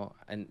 you know,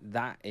 and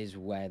that is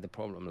where the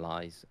problem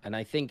lies. And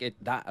I think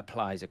that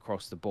applies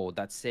across the board.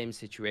 That same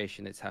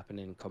situation that's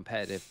happening in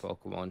competitive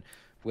Pokemon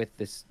with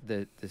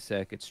the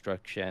circuit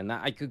structure, and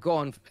that, I could go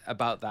on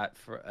about that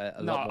for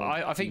a lot more.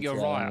 I think you're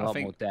right. A lot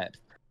more depth,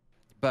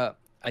 but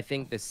I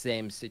think the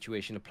same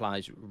situation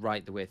applies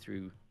right the way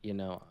through, you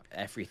know,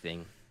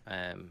 everything.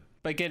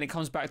 But again, it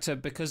comes back to,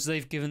 because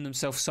they've given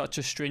themselves such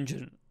a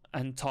stringent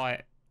and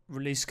tight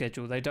release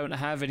schedule, they don't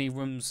have any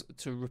rooms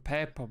to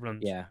repair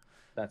problems. Yeah,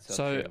 that's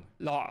so true.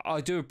 Like,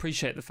 I do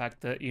appreciate the fact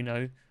that, you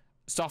know,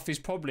 stuff is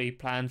probably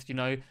planned. You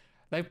know,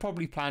 they've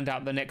probably planned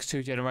out the next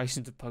 2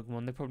 generations of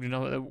Pokemon. They probably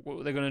know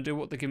what they're going to do,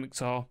 what the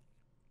gimmicks are.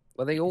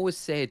 Well, they always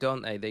say,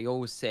 don't they? They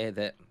always say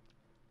that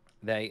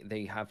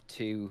they have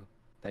two.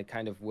 They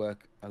kind of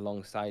work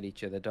alongside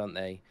each other, don't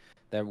they?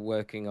 They're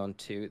working on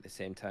two at the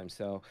same time.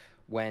 So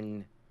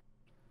when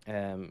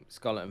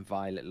Scarlet and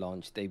Violet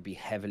launched, they'd be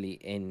heavily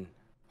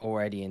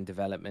already in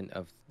development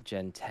of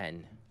Gen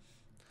 10.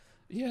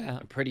 Yeah,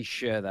 I'm pretty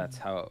sure that's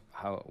how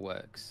it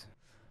works.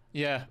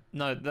 Yeah,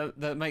 no,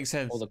 that makes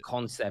sense. Or the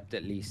concept,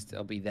 at least,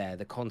 will be there.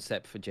 The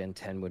concept for Gen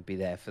 10 would be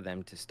there for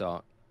them to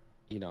start,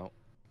 you know,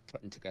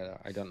 putting together.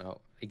 I don't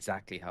know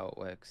exactly how it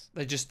works.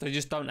 They just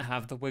don't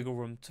have the wiggle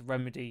room to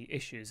remedy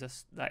issues.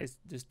 That is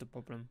just the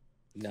problem.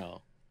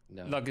 No.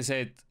 Like I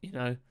said, you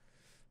know,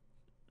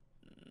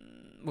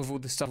 with all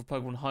the stuff with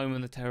Pokemon Home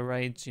and the Tera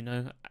Raids, you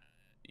know,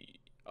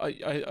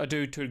 I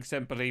do to an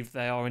extent believe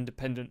they are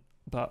independent,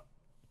 but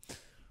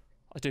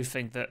I do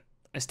think that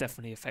it's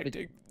definitely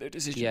affecting their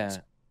decisions. Yeah,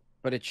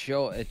 but it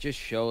just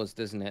shows,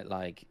 doesn't it,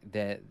 like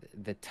the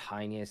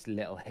tiniest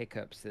little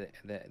hiccups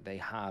that they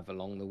have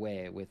along the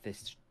way with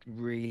this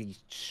really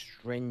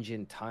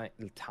stringent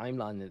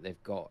timeline that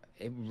they've got.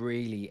 It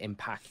really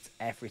impacts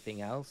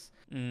everything else.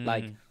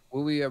 Like,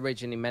 were we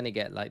originally meant to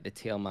get like the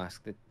Teal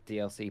Mask, the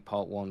DLC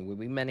Part 1, were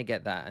we meant to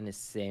get that in the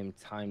same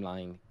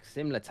timeline,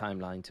 similar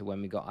timeline to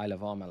when we got Isle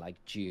of Armor, like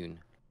June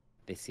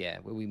this year?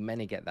 Were we meant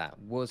to get that?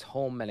 Was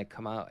Home meant to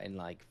come out in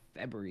like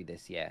February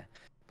this year?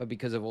 But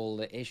because of all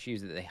the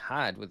issues that they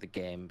had with the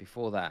game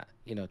before that,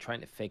 you know,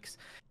 trying to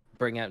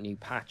bring out new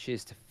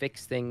patches to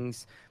fix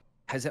things,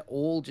 has it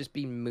all just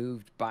been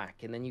moved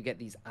back? And then you get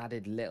these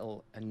added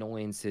little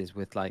annoyances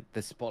with like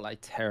the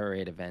Spotlight Tera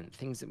Raid event,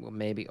 things that were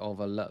maybe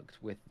overlooked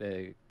with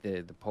the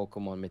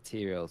Pokemon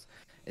materials.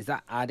 Is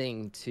that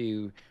adding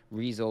to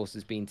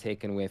resources being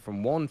taken away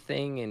from one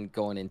thing and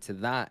going into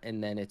that,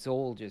 and then it's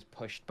all just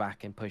pushed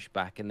back,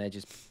 and they're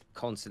just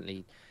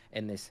constantly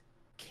in this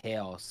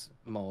chaos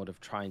mode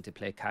of trying to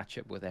play catch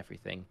up with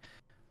everything?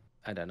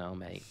 I don't know,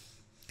 mate.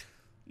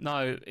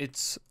 No,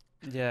 it's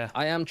yeah.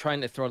 I am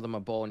trying to throw them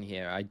a bone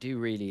here. I do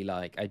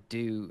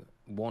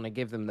want to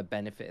give them the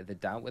benefit of the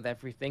doubt with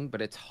everything,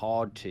 but it's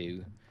hard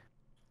to.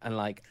 And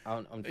like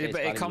on face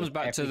but it value comes with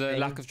back to the everything,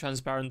 lack of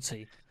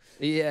transparency.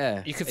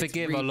 Yeah, You could it's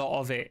forgive a lot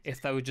of it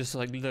if they were just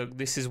like, look,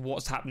 this is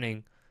what's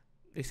happening.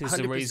 This is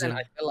the 100%. reason.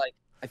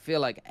 I feel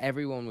like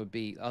everyone would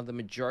be, or the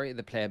majority of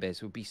the player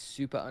base would be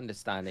super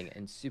understanding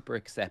and super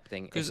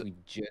accepting if we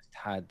just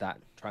had that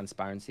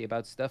transparency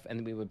about stuff,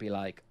 and we would be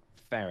like,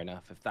 fair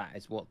enough, if that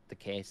is what the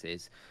case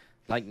is.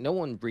 Like, no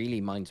one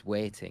really minds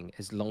waiting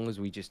as long as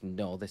we just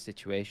know the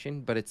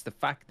situation. But it's the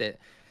fact that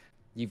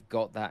you've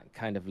got that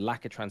kind of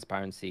lack of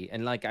transparency,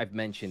 and like I've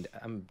mentioned,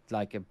 I'm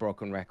like a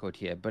broken record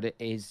here, but it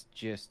is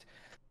just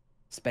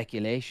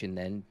speculation.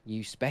 Then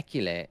you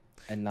speculate,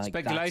 and like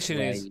speculation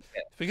is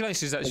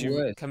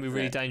actually can be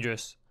really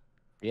dangerous.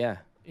 Yeah,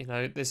 you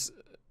know, this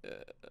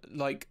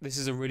this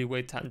is a really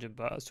weird tangent,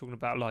 but I was talking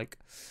about like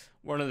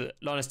one of the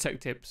Linus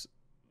Tech Tips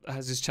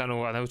has this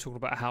channel, and they were talking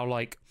about how,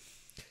 like,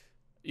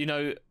 you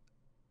know,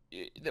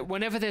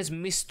 whenever there's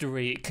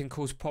mystery, it can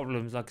cause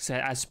problems, like I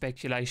said, as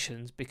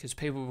speculations, because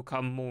people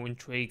become more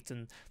intrigued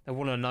and they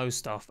want to know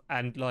stuff.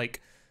 And like,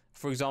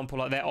 for example,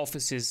 like their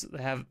offices,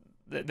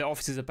 their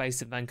offices are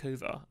based in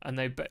Vancouver, and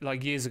they,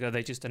 like, years ago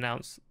they just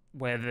announced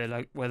where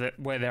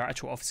their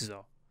actual offices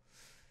are,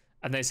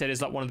 and they said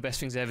it's like one of the best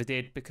things they ever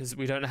did, because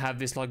we don't have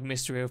this like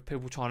mystery of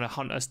people trying to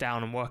hunt us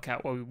down and work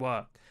out where we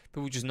work.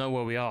 People just know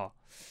where we are.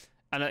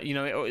 And you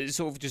know, it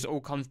sort of just all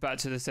comes back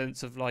to the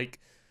sense of like,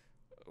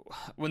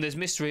 when there's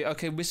mystery,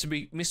 okay,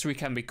 mystery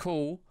can be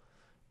cool,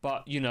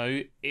 but you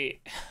know,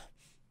 it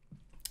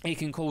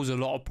can cause a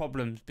lot of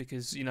problems,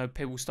 because you know,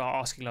 people start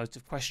asking loads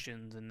of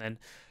questions, and then,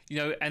 you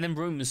know, and then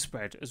rumors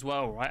spread as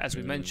well, right? As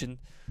we mentioned,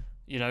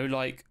 you know,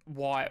 like,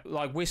 why,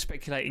 like, we're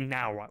speculating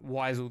now, right?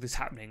 Why is all this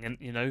happening? And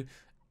you know,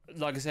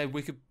 like I said,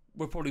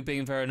 we're probably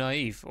being very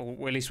naive,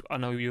 or at least I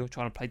know you're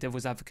trying to play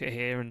devil's advocate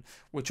here, and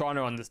we're trying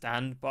to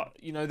understand, but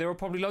you know, there are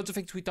probably loads of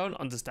things we don't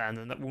understand,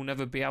 and that we'll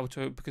never be able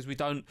to, because we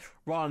don't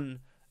run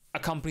a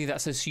company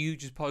that's as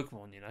huge as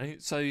Pokemon, you know.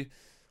 So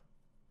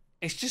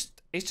it's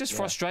just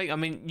frustrating. I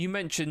mean, you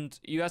mentioned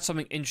you had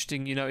something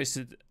interesting you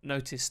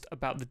noticed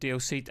about the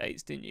DLC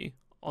dates, didn't you,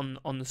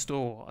 on the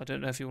store? I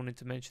don't know if you wanted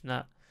to mention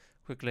that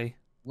quickly.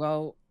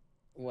 Well,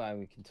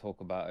 we can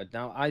talk about it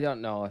now. I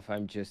don't know if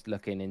I'm just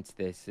looking into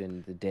this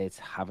and the dates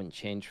haven't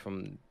changed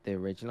from the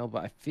original,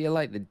 but I feel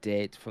like the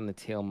date from the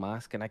Teal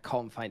Mask, and I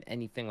can't find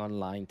anything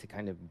online to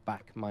kind of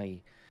back my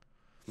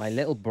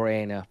little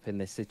brain up in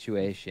this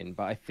situation,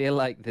 but I feel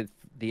like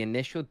the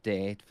initial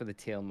date for the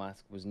Teal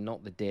Mask was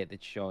not the date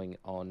that's showing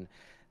on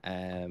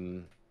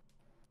the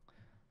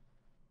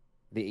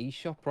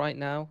eShop right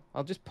now.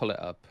 I'll just pull it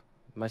up.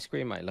 My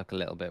screen might look a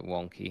little bit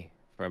wonky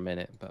for a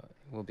minute, but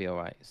we'll be all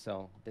right.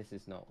 So this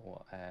is not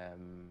what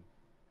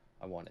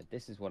I wanted.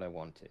 This is what I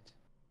wanted.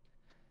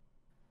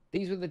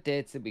 These were the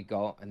dates that we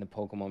got in the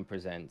Pokemon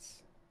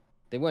Presents.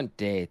 They weren't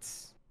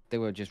dates. They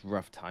were just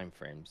rough time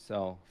frames.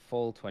 So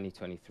fall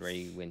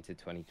 2023, winter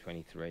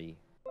 2023.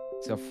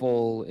 So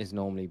fall is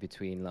normally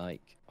between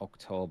like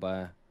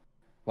September,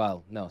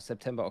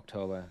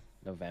 October,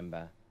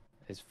 November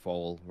is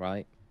fall,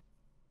 right?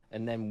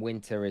 And then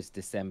winter is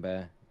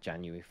December,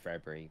 January,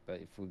 February.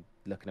 But if we're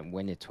looking at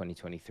winter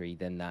 2023,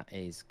 then that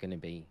is going to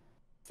be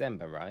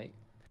December, right?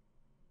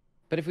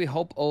 But if we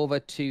hop over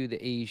to the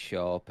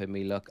eShop and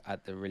we look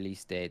at the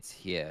release dates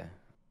here.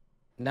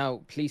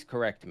 Now, please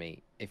correct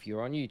me. If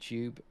you're on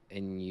YouTube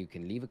and you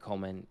can leave a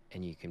comment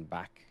and you can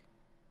back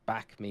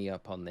me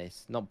up on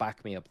this, not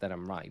back me up that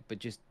I'm right, but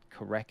just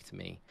correct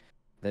me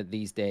that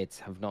these dates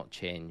have not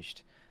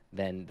changed,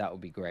 then that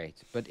would be great.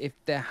 But if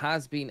there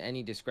has been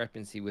any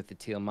discrepancy with the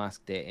Teal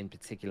Mask date in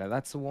particular,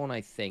 that's the one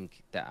I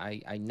think that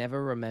I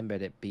never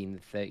remembered it being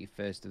the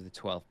 31st of the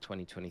 12th,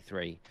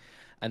 2023.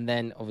 And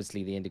then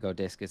obviously the Indigo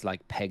Disc is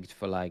like pegged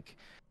for like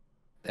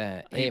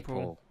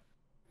April.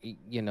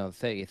 You know,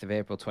 30th of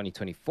April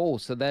 2024.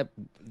 So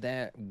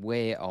they're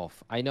way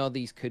off. I know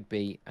these could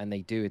be, and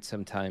they do it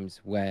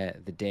sometimes, where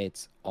the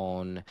dates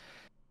on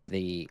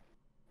the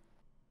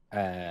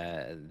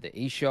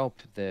eShop,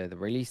 the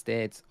release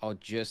dates, are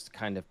just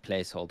kind of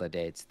placeholder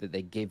dates that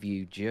they give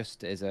you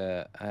just as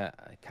a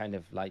kind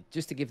of like,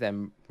 just to give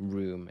them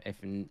room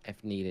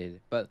if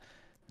needed. But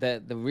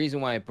the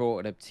reason why I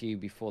brought it up to you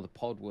before the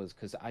pod was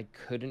because I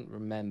couldn't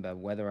remember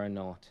whether or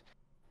not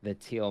the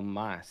Teal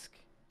Mask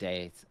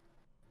date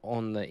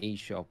on the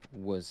eShop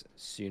was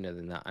sooner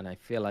than that, and I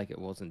feel like it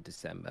wasn't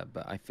December,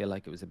 but I feel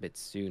like it was a bit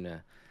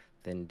sooner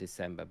than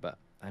December. But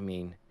I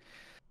mean,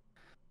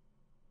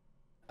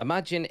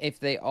 Imagine if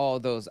they are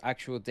those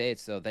actual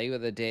dates, though. They were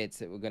the dates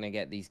that we're going to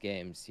get these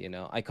games, you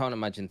know. I can't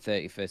imagine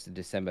 31st of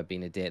December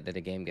being a date that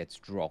a game gets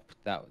dropped.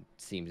 That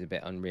seems a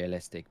bit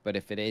unrealistic. But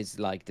if it is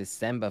like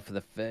December for the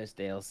first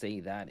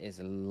DLC, that is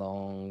a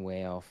long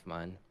way off,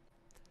 man.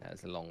 That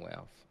is a long way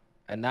off.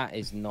 And that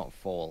is not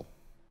fall.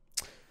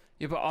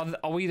 Yeah, but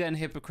are we then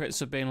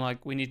hypocrites of being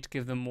like, we need to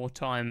give them more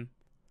time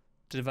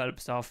to develop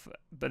stuff,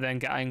 but then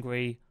get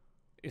angry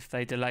if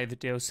they delay the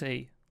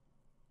DLC?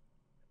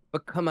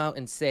 But come out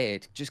and say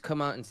it. Just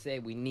come out and say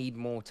we need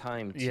more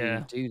time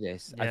to do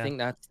this. Yeah. I think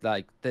that's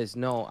like there's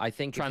no. I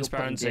think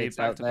transparency, if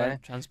you're putting dates out there,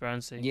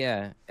 transparency.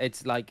 Yeah,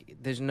 it's like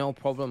there's no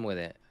problem with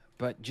it.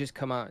 But just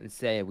come out and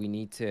say we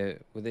need to.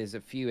 Well, there's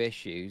a few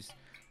issues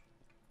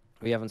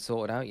we haven't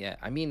sorted out yet.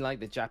 I mean,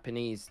 like the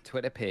Japanese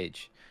Twitter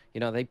page.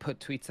 You know, they put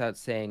tweets out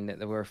saying that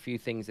there were a few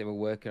things they were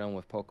working on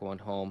with Pokemon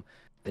Home.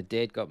 The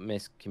date got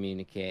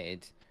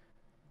miscommunicated,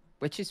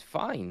 which is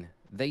fine.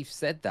 They've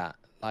said that.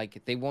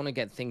 Like, they want to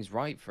get things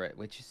right for it,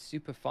 which is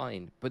super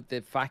fine. But the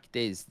fact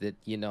is that,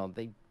 you know,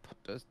 they put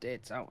those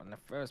dates out in the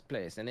first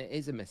place, and it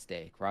is a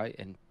mistake, right?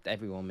 And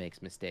everyone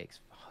makes mistakes,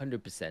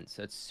 100%,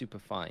 so it's super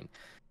fine.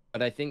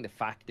 But I think the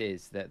fact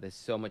is that there's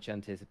so much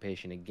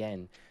anticipation,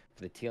 again,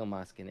 for the Teal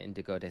Mask and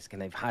Indigo Disc,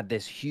 and they've had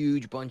this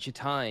huge bunch of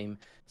time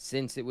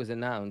since it was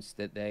announced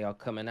that they are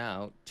coming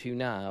out to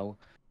now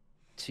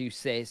to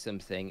say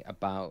something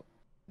about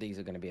these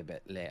are going to be a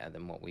bit later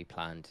than what we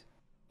planned,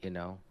 you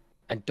know?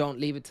 And don't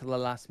leave it till the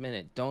last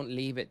minute. Don't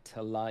leave it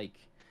till like,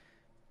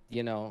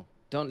 you know,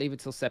 don't leave it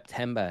till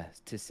September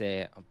to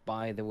say, oh,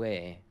 by the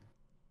way.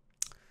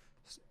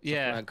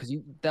 Yeah. Because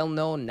they'll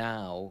know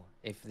now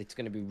if it's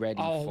going to be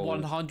ready for...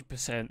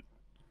 100%.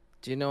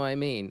 Do you know what I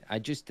mean? I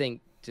just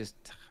think just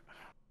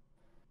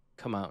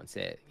come out and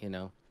say it, you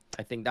know.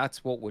 I think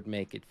that's what would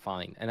make it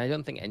fine. And I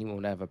don't think anyone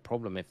would have a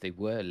problem if they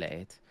were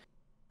late.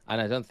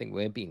 And I don't think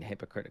we're being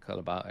hypocritical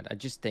about it. I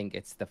just think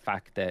it's the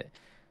fact that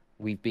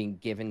we've been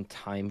given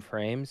time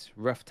frames,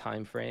 rough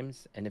time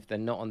frames, and if they're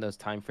not on those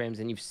time frames,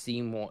 and you've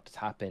seen what's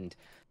happened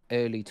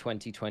early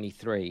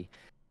 2023,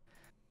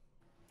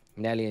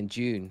 nearly in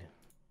June,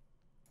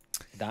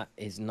 that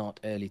is not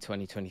early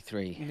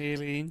 2023.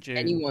 Nearly in June.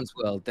 Anyone's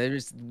world, there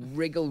is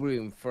wriggle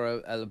room for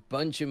a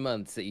bunch of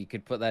months that you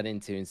could put that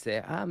into and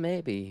say,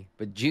 maybe.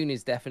 But June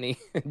is definitely,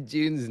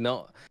 June's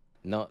not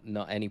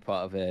any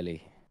part of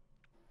early.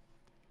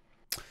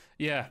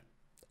 Yeah.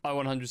 I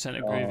 100%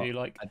 agree with you.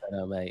 Like, I don't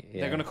know, mate.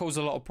 Yeah. They're going to cause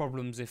a lot of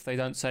problems if they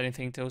don't say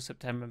anything till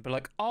September and be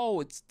like, "Oh,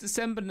 it's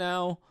December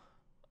now."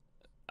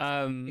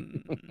 Yeah.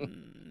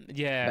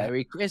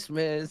 Merry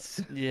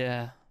Christmas.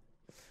 Yeah.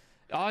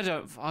 I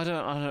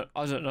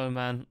don't know,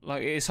 man.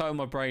 Like, it's hurting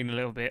my brain a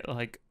little bit.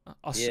 Like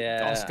us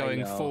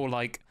going full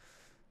like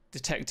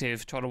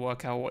detective, trying to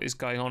work out what is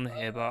going on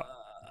here. But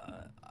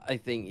I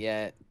think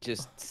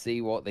just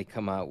see what they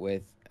come out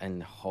with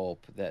and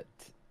hope that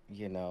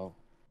you know.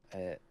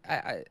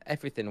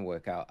 Everything will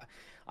work out.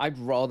 I'd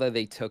rather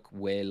they took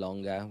way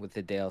longer with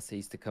the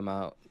DLCs to come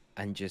out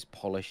and just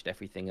polished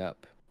everything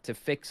up to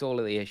fix all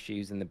of the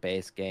issues in the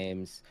base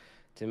games,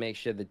 to make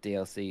sure the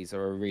DLCs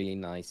are a really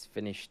nice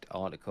finished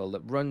article that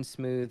runs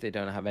smooth. They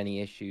don't have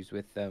any issues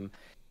with them.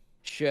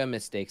 Sure,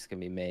 mistakes can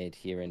be made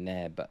here and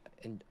there, but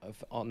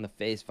on the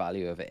face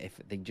value of it, if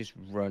they just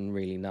run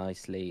really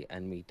nicely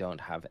and we don't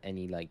have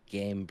any like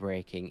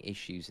game-breaking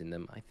issues in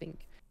them, I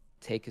think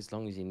take as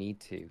long as you need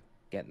to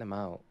get them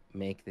out.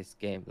 Make this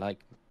game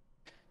like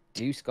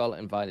do Scarlet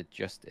and Violet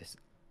justice.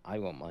 I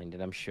won't mind,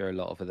 and I'm sure a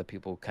lot of other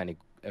people kind of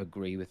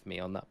agree with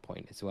me on that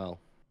point as well.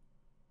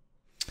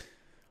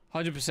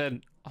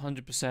 100%.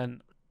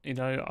 You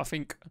know, I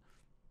think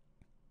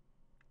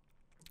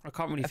I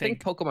can't really I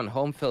think Pokemon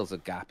Home fills a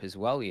gap as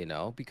well, you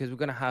know, because we're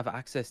gonna have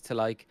access to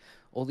like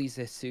all these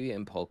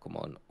Hisuian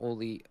Pokemon, all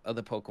the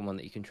other Pokemon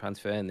that you can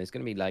transfer, and there's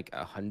gonna be like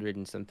 100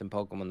 and something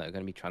Pokemon that are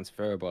gonna be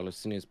transferable as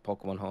soon as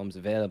Pokemon Home's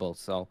available.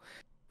 So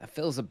that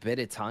fills a bit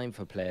of time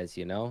for players,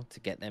 you know, to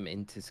get them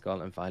into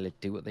Scarlet and Violet,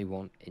 do what they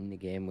want in the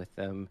game with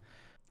them,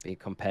 be it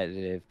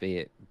competitive, be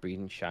it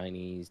breeding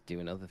shinies,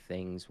 doing other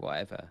things,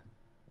 whatever.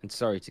 And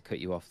sorry to cut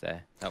you off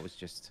there. That was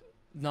just...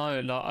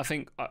 No, I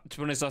think, to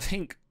be honest, I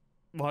think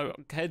my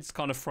head's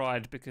kind of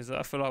fried because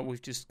I feel like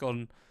we've just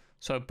gone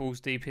so balls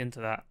deep into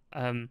that.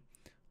 I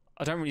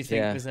don't really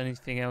think there's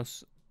anything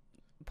else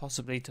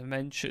possibly to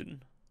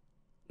mention.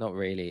 Not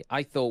really.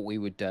 I thought we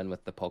were done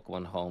with the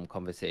Pokemon Home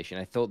conversation.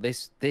 I thought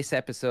this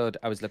episode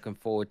I was looking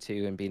forward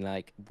to and being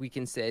like, we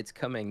can say it's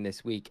coming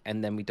this week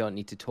and then we don't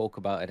need to talk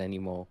about it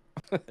anymore.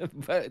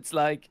 But it's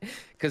like,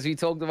 because we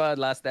talked about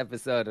it last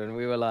episode and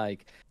we were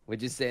like, we're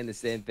just saying the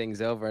same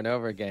things over and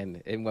over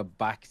again and we're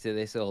back to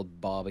this old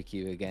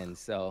barbecue again.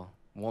 So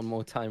one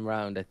more time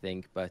round, I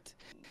think. But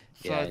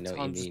yeah, I know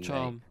what you mean,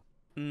 charm.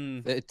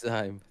 Third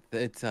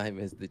time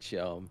is the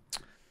charm.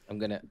 I'm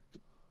going to...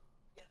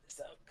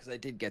 because I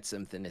did get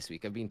something this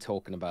week. I've been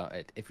talking about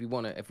it. If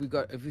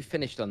we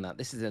finished on that,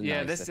 this is a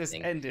nice let's just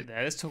end it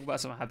there. Let's talk about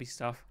some happy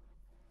stuff.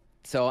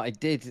 So I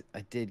did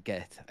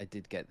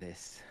get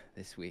this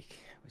week,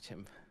 which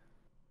I'm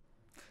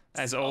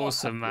That's so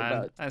awesome, happy man.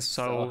 about. That's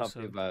so So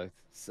awesome. happy about.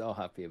 So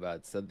happy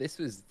about. So this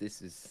is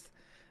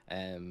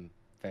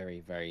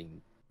very very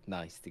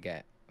nice to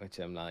get, which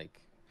I'm like,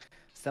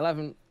 still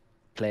haven't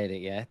played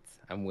it yet.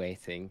 I'm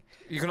waiting.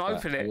 You can but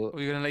open I it, will-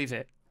 or you're gonna leave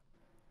it.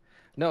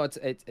 No,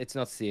 it's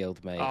not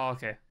sealed, mate. Oh,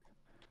 okay.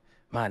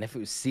 Man, if it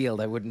was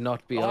sealed, I would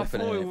not be I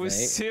opening thought it, it was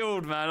mate.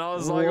 sealed, man. I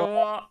was like, What?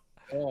 what?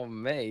 Oh,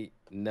 mate.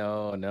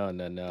 No, no,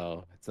 no,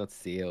 no. It's not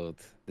sealed.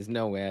 There's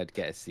no way I'd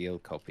get a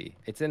sealed copy.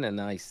 It's in a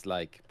nice,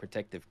 like,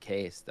 protective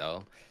case,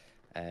 though.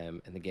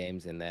 And the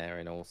game's in there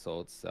and all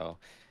sorts. So,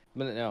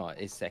 but no,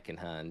 it's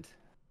secondhand.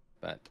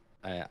 But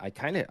I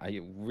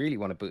really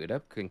want to boot it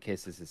up in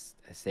case there's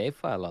a save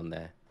file on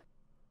there.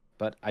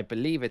 But I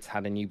believe it's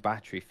had a new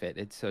battery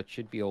fitted, so it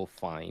should be all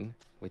fine,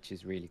 which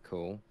is really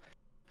cool.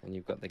 And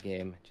you've got the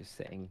game just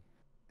sitting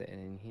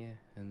in here,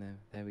 and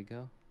there we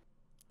go.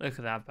 Look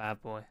at that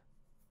bad boy.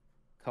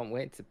 Can't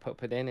wait to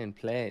put it in and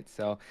play it.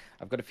 So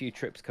I've got a few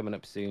trips coming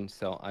up soon,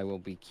 so I will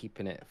be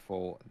keeping it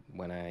for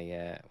when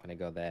I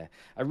go there.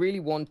 I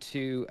really want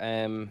to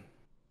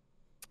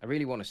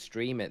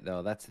stream it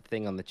though. That's the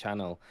thing on the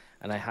channel,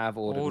 and I have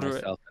ordered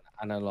myself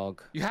an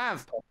analog. You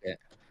have. Pocket.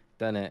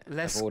 Done it.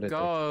 Let's I've ordered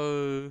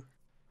go. it.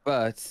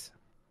 But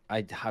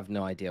I have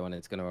no idea when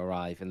it's going to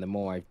arrive, and the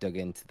more I've dug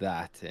into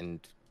that and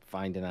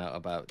finding out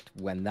about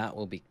when that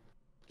will be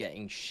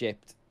getting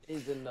shipped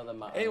is another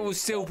matter. It will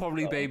still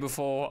probably be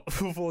before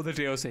the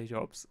DLC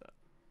drops.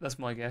 That's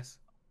my guess.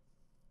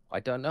 I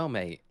don't know,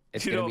 mate.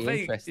 It's You going don't to be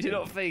think? interesting. You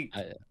don't think?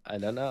 I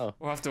don't know.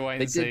 We'll have to wait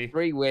They and did see.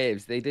 3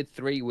 waves. They did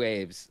 3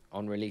 waves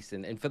on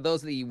releasing. And for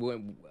those of you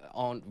who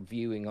aren't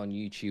viewing on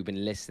YouTube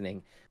and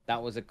listening,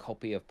 that was a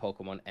copy of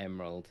Pokemon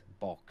Emerald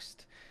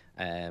boxed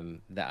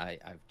that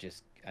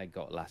I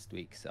got last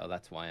week. So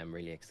that's why I'm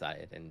really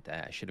excited. And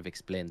I should have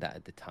explained that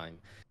at the time.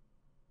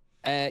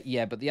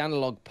 Yeah, but the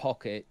Analog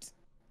Pocket,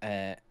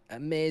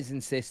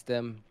 amazing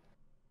system.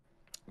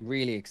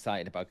 Really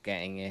excited about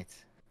getting it.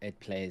 It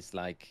plays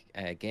like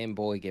Game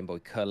Boy, Game Boy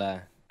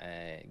Color,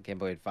 Game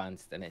Boy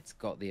Advanced, and it's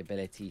got the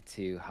ability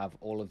to have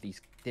all of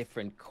these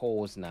different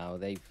cores now.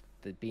 They've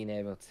been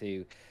able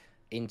to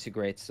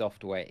integrate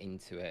software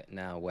into it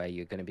now, where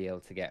you're going to be able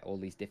to get all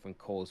these different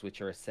cores,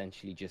 which are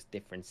essentially just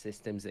different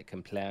systems that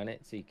can play on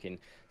it. So you can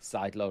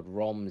sideload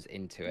ROMs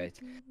into it.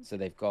 So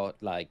they've got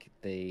like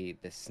the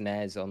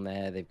SNES on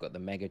there, they've got the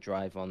Mega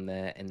Drive on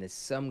there, and there's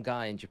some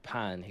guy in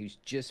Japan who's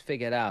just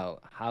figured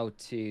out how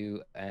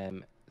to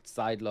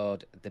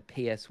sideload the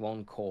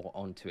PS1 core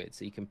onto it,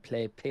 so you can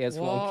play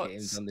PS1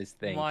 games on this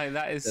thing.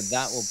 That is So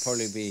that will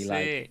probably be sick.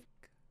 like,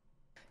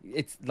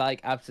 it's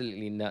like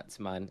absolutely nuts,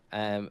 man.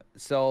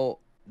 So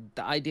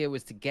the idea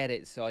was to get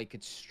it so I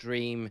could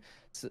stream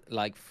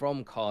like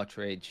from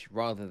cartridge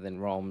rather than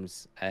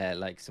ROMs,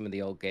 like some of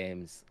the old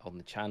games on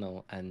the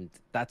channel, and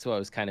that's what I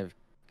was kind of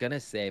gonna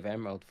save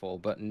Emerald for.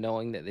 But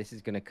knowing that this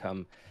is gonna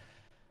come,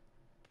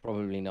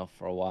 probably not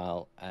for a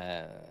while,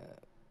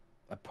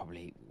 I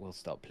probably will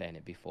stop playing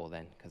it before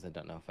then, because I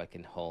don't know if I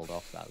can hold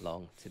off that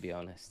long, to be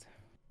honest.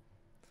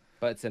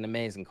 But it's an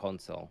amazing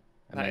console.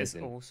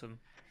 Amazing. That is awesome.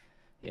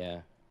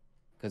 Yeah,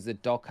 because the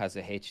dock has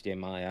a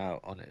HDMI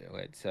out on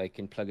it, so I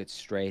can plug it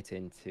straight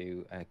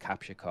into a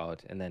capture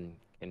card and then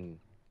can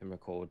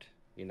record,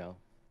 you know,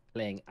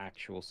 playing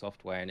actual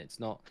software. And it's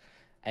not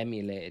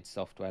emulated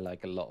software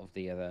like a lot of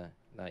the other,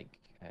 like,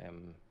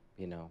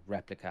 you know,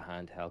 replica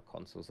handheld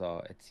consoles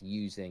are. It's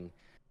using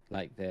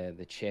like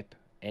the chip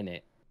in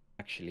it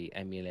actually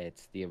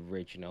emulates the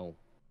original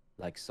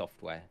like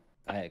software,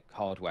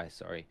 hardware,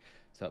 sorry.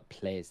 So it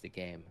plays the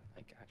game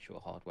like actual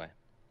hardware,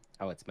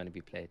 how it's meant to be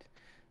played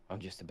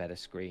on just a better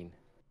screen.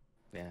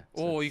 Yeah.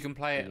 Or you can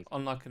play it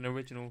on like an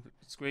original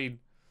screen.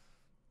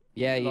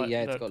 Yeah, like,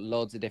 yeah. It's got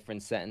loads of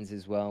different settings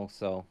as well.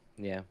 So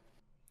yeah,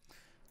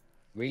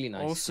 really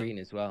nice Awesome. screen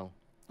as well.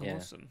 Yeah.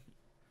 Awesome.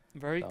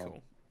 Very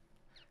cool.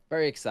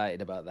 Very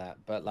excited about that.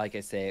 But like I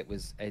say,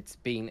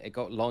 it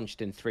got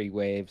launched in 3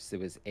 waves. There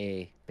was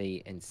A,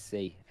 B, and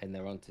C, and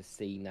they're on to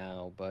C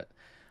now. But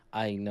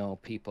I know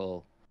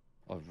people,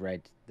 I've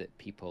read that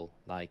people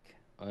like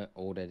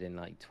ordered in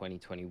like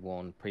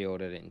 2021,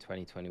 pre-ordered it in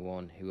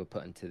 2021, who were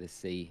put into the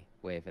C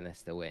wave, and they're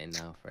still waiting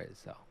now for it.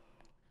 So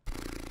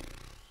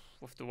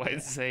We'll have to wait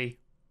and see.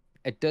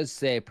 it does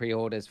say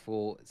pre-orders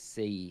for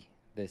C,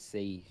 the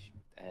C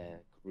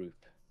group,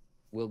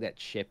 will get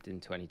shipped in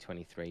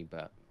 2023,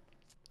 but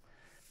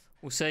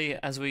We'll see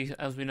as we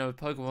know with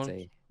Pokemon.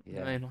 see.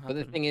 Yeah. may not But the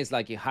happen. thing is,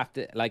 like, you have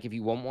to, like, if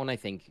you want one, I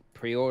think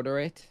pre-order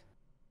it,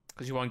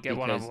 Because you won't get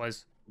one because-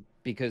 otherwise.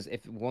 because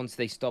if once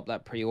they stop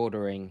that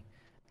pre-ordering,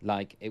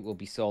 like, it will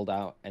be sold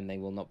out and they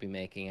will not be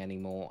making any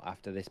more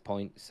after this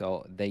point.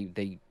 So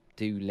they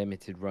do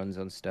limited runs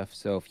on stuff.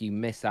 So if you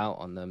miss out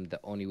on them,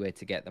 the only way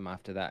to get them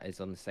after that is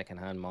on the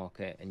second-hand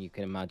market, and you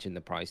can imagine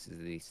the prices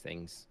of these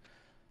things,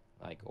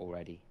 like,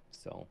 already.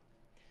 So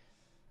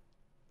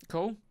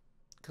Cool.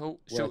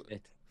 worth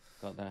it.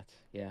 Got that.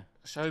 Yeah.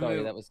 Show Sorry,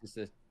 me. that was just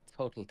a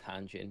total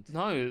tangent.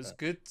 No, it's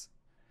good.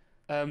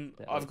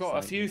 I've got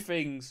a few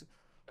things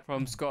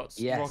from Scott's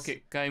Yes.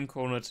 Rocket Game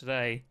Corner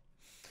today.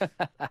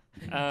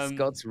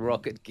 Scott's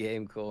Rocket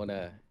Game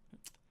Corner.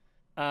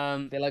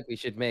 I feel like we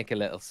should make a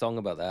little song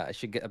about that. I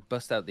should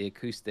bust out the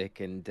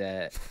acoustic and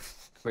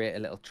create a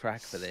little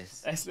track for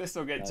this. Let's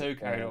not get too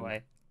carried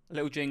away. A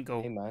little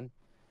jingle.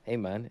 Hey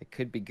man, it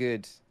could be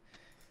good.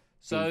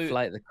 So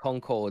Flight the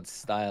Conchords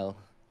style.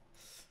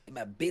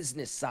 My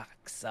business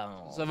sucks.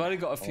 Oh. So I've only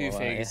got a few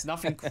things.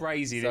 Nothing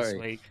crazy this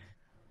week.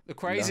 The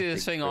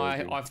craziest thing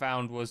I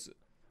found was,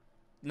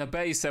 now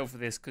bear yourself for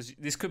this, because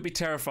this could be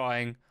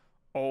terrifying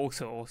or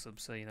also awesome.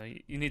 So you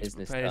need to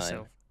prepare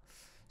yourself.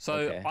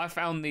 So I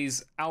found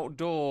these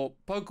outdoor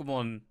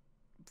Pokemon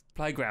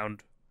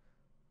playground,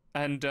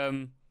 and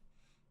I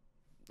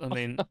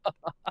mean,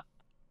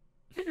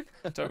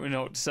 I don't really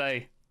know what to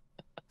say.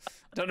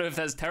 I don't know if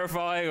that's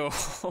terrifying or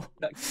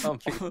that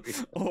can't be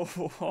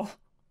real.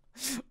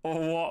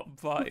 or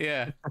what, but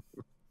yeah.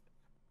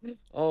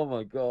 Oh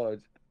my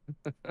god.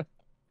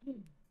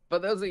 For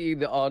those of you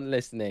that aren't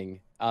listening,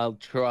 I'll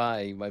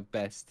try my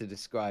best to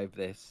describe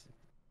this.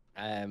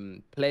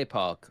 Play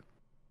park.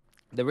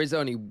 There is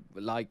only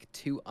like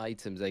 2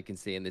 items I can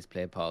see in this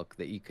play park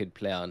that you could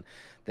play on.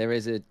 There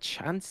is a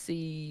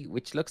Chansey,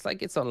 which looks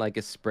like it's on like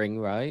a spring,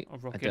 right? A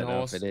rocking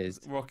horse. If it is.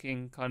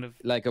 Rocking kind of.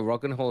 Like a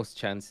rocking horse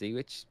Chansey,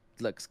 which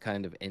looks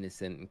kind of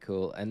innocent and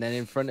cool. And then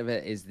in front of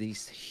it is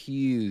this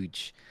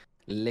huge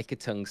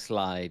Lickitung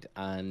slide.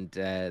 And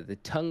the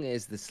tongue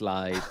is the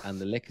slide, and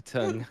the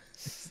Lickitung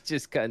is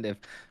just kind of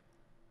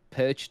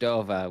perched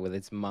over with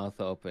its mouth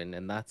open.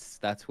 And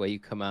that's where you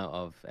come out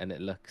of. And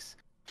it looks...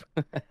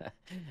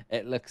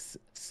 it looks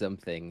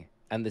something.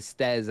 And the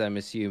stairs, I'm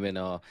assuming,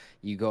 are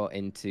you go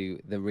into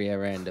the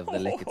rear end of the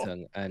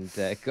Lickitung and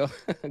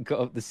go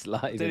up the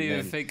slide. Didn't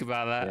even think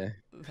about that. Yeah.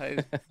 That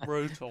is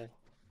brutal.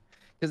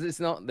 Because it's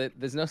not that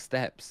there's no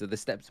steps, so the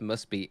steps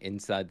must be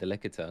inside the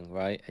Lickitung,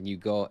 right? And you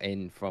go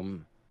in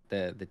from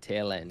the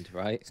tail end,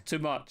 right? It's too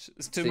much.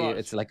 It's too much.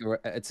 It's like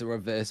it's a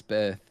reverse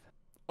birth.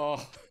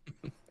 Oh,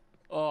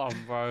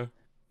 bro.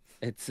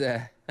 It's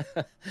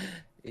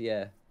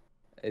yeah.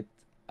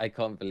 I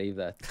can't believe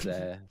that.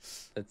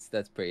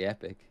 That's pretty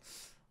epic.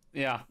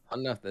 Yeah. I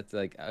don't know if that's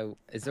like.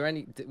 Was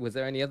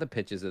there any other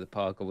pictures of the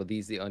park, or were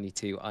these the only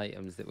 2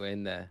 items that were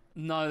in there?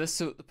 No, that's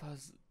the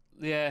person.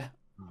 Yeah.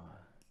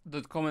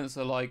 The comments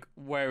are like,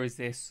 "Where is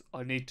this?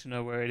 I need to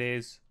know where it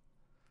is."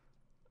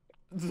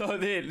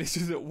 Not it. This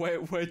is it.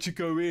 Where'd you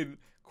go in?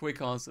 Quick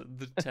answer: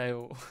 the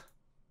tail.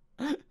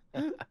 The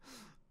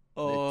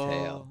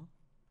tail.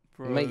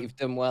 Bro. Mate, you've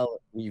done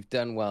well. You've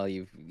done well.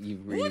 You've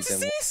really What's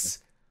done.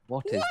 This?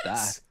 What is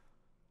that?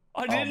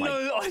 I didn't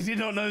know. I did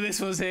not know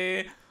this was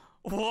here.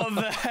 What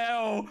the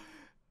hell?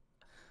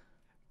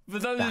 For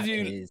those of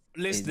you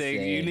listening,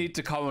 insane. You need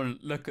to come and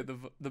look at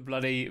the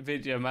bloody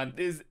video, man.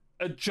 There's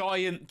a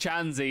giant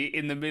Chansey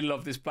in the middle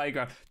of this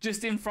playground,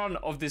 just in front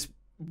of this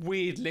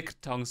weird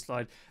Lickitung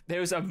slide.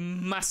 There is a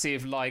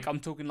massive, like, I'm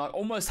talking like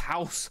almost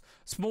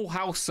small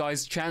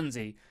house-sized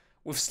Chansey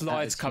with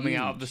slides coming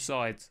out of the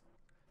sides.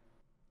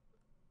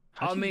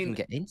 How do you even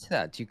get into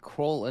that? Do you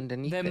crawl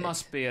underneath There it?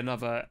 must be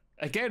another,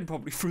 again,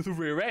 probably through the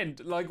rear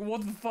end. Like,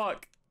 what the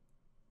fuck?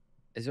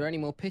 Is there any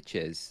more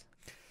pictures?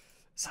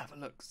 Let's have a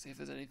look, see if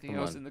there's anything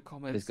else in the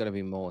comments. There's got to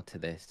be more to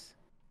this.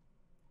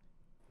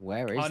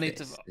 Where is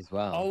this as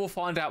well? I will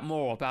find out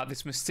more about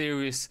this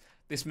mysterious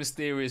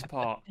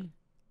part.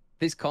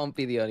 This can't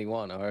be the only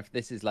one, or if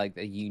this is like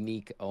a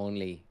unique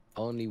only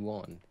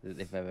one that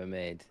they've ever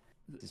made.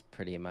 This is a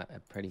pretty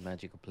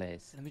magical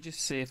place. Let me just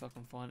see if I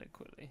can find it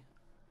quickly.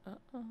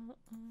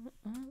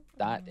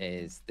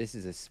 This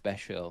is a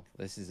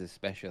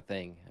special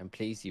thing. I'm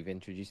pleased you've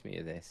introduced me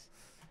to this.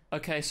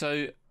 Okay, so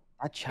it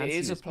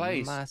is a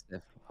place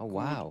massive. Oh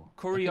wow.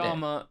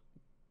 Kuriyama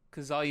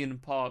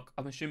Kazayan Park.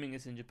 I'm assuming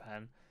it's in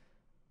Japan,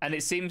 and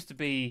it seems to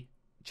be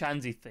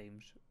Chansey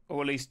themed,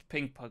 or at least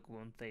pink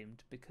Pokemon themed,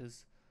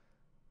 because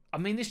I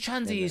mean this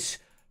Chansey is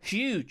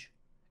huge.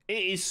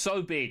 It is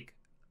so big.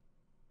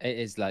 It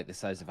is like the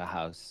size of a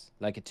house,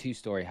 like a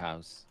 2-story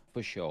house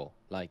for sure.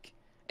 Like,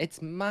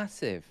 it's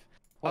massive.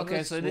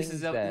 Okay, so this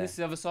is the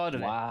other side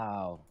of it.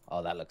 Wow.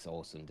 Oh, that looks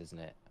awesome, doesn't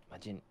it?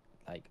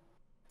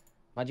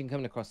 Imagine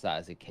coming across that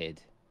as a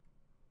kid.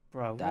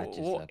 Bro,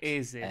 what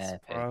is this,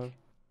 epic. bro?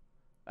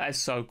 That is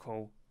so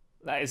cool.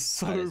 That is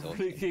so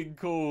freaking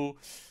cool.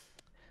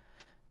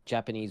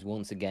 Japanese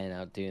once again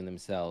outdoing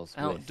themselves.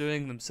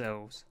 Outdoing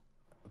themselves.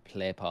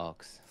 Play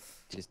parks.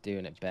 Just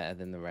doing it better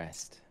than the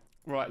rest.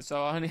 Right,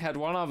 so I only had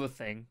one other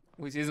thing,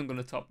 which isn't going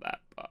to top that,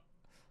 but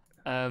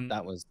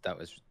that was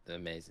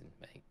amazing,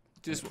 mate.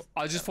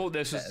 I just thought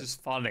this was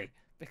just funny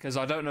because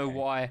I don't know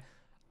why,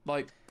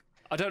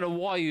 I don't know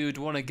why you'd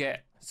want to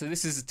get. So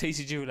this is a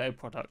TCG related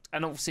product,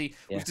 and obviously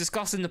we've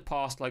discussed in the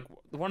past, like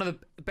one of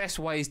the best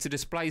ways to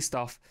display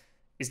stuff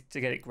is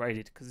to get it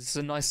graded because it's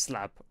a nice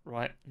slab,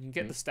 right? You can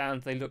get the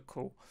stands; they look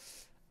cool.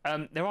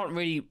 There aren't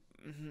really.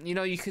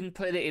 You can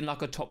put it in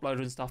like a top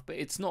loader and stuff, but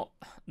it's not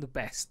the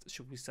best,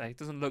 should we say. It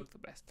doesn't look the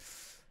best.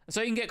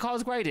 So you can get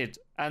cards graded,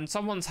 and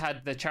someone's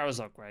had their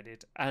Charizard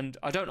graded, and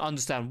I don't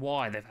understand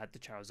why they've had the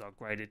Charizard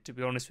graded, to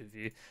be honest with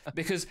you,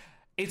 because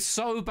it's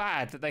so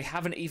bad that they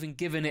haven't even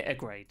given it a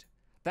grade.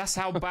 That's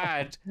how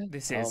bad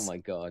this is. Oh my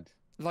god.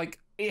 Like,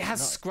 It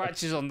has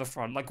scratches on the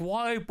front. Like,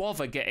 why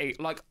bother getting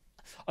like,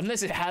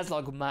 unless it has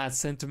like a mad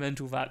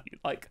sentimental value?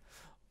 Like,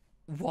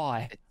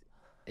 why?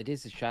 It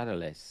is a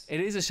shadowless. It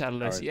is a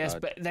shadowless, yes,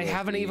 but they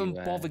haven't even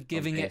bothered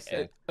giving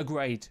it a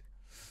grade.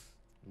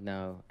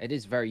 No, it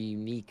is very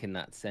unique in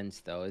that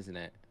sense, though, isn't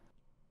it?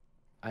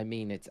 I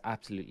mean, it's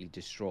absolutely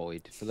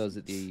destroyed. For those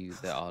of you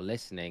that are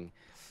listening,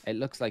 it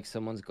looks like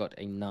someone's got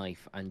a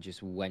knife and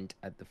just went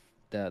at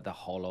the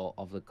hollow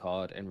of the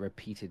card and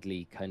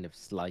repeatedly kind of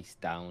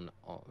sliced down,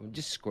 or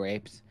just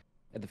scraped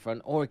at the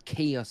front, or a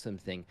key or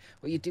something.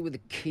 What you do with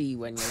a key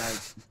when you're like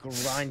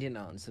grinding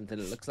on something,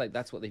 it looks like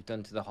that's what they've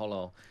done to the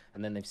hollow,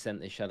 and then they've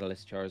sent the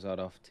Shadowless Charizard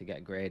off to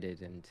get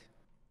graded, and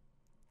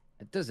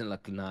it doesn't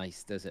look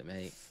nice, does it,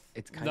 mate?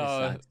 It's kind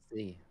of sad to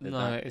see.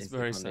 It's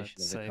very sad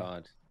to see.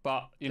 Card.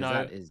 But you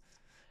know,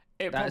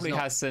 it probably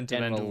has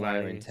sentimental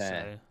value. So.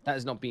 That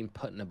has not been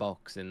put in a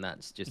box, and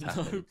that's just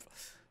happened. Nope.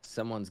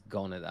 Someone's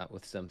gone at that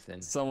with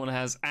something. Someone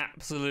has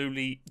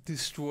absolutely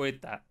destroyed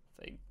that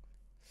thing.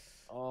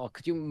 Oh,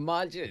 could you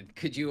imagine?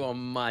 Could you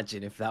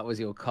imagine if that was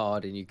your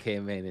card and you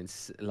came in and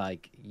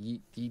like you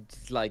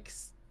like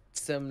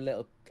some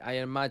little? I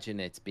imagine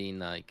it's been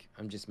like,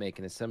 I'm just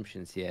making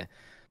assumptions here.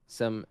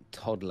 Some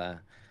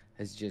toddler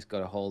has just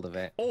got a hold of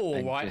it.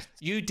 Oh, right.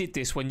 You did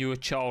this when you were a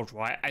child,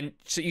 right? And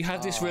so you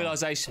have this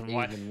realization,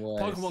 right?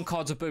 Pokemon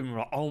cards are booming,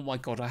 right? Oh my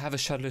god, I have a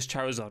Shadowless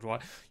Charizard, right?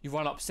 You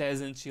run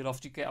upstairs into your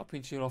loft, you get up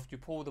into your loft, you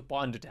pull the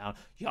binder down,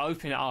 you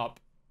open it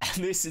up,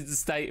 and this is the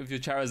state of your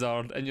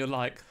Charizard, and you're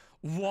like,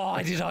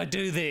 why did I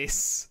do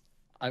this?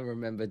 I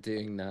remember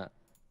doing that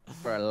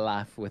for a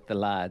laugh with the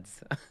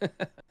lads.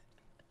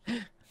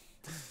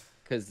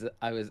 Because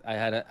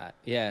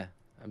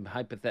I'm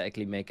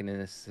hypothetically making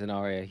a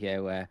scenario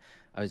here where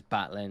I was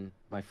battling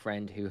my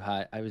friend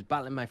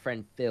my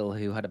friend Phil,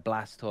 who had a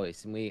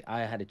Blastoise, and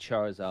I had a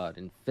Charizard,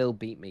 and Phil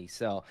beat me.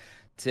 So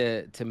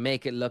to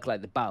make it look like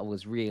the battle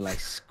was real, I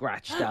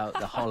scratched out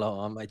the hollow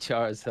on my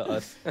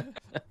Charizard.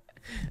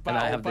 And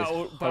I have this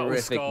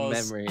horrific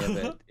memory of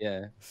it.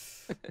 Yeah.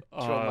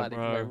 Traumatic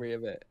memory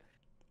of it.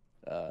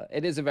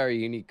 It is a very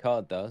unique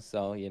card, though.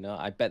 So, you know,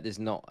 I bet there's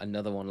not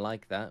another one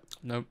like that.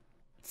 Nope.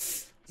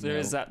 There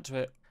is that to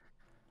it.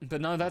 But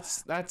no,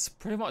 that's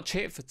pretty much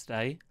it for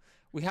today.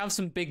 We have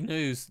some big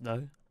news,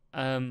 though.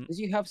 Did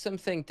you have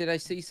something? Did I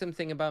see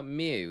something about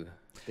Mew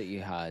that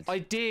you had? I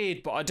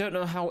did, but I don't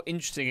know how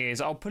interesting it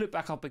is. I'll put it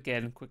back up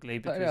again quickly.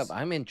 Because... Put it up.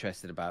 I'm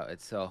interested about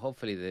it, so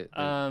hopefully the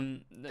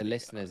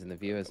listeners and the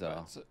viewers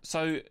are.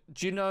 So,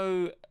 do you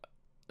know...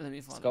 Let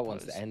me find Scott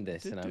wants to end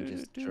this, and I'm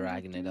just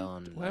dragging it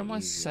on. Where am I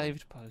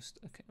saved post?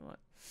 Okay, right.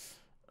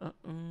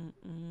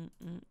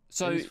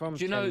 So, it was from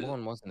do you know...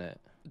 1, wasn't it?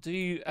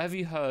 Have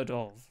you heard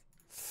of...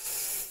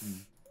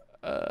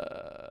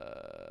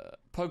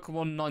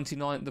 Pokemon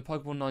 99, the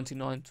Pokemon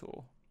 99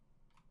 tour.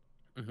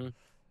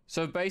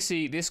 So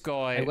basically, this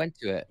guy. I went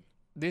to it.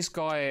 This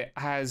guy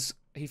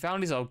he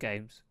found his old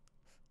games.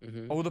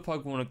 All the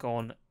Pokemon are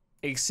gone,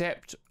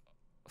 except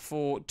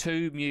for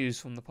 2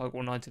 Mews from the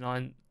Pokemon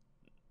 99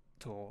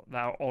 tour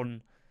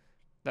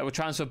that were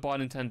transferred by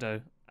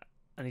Nintendo,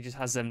 and he just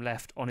has them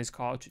left on his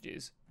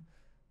cartridges.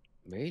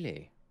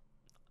 Really?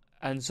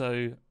 And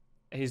so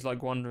he's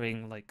like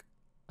wondering like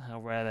how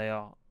rare they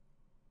are.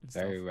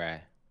 Very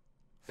rare.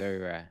 Very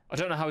rare. I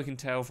don't know how we can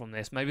tell from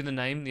this. Maybe the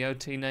name, the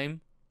OT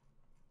name.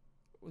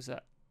 What was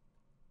that?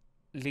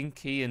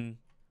 Linky and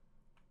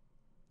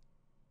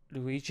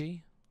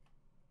Luigi?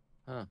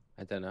 Huh,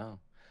 I don't know.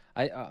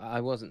 I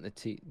wasn't the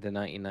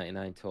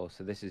 1999 tour,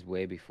 so this is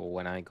way before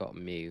when I got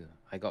Mew.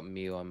 I got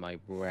Mew on my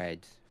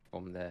red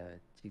from the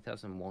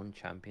 2001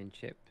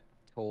 championship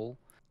tour.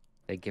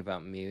 They give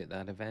out Mew at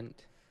that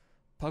event.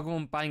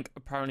 Pokemon Bank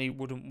apparently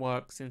wouldn't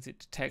work since it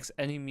detects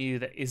any Mew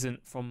that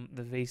isn't from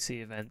the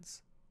VC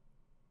events.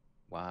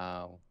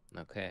 Wow.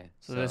 Okay.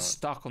 So they're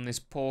stuck on this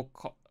poor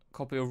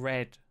copy of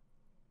Red.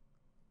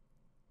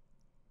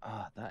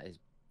 Ah,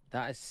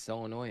 that is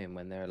so annoying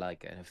when they're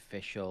like an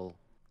official.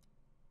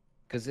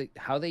 Because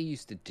how they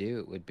used to do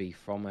it would be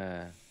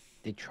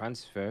they'd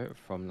transfer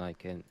from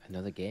like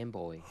another Game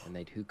Boy, and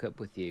they'd hook up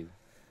with you,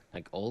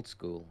 like old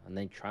school, and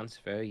they'd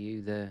transfer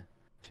you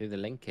through the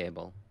link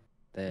cable.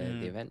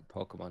 The event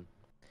Pokemon.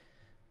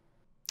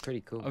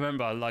 Pretty cool. I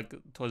remember like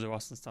Toys R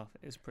Us and stuff.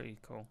 It's pretty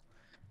cool.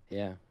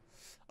 Yeah.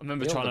 I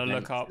remember trying to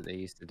look up. They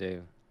used to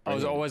do. I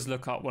was always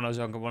look up when I was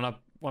younger. When I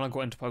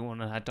got into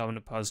Pokemon and had Diamond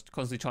and Pearl, I was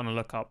constantly trying to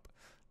look up,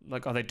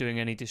 like, are they doing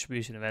any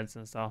distribution events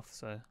and stuff?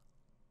 So.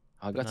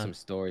 I got some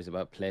stories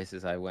about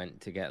places I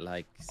went to get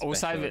like. We'll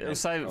save it. We'll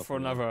save it for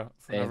another.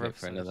 For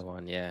another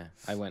one. Yeah,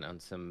 I went on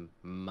some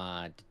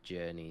mad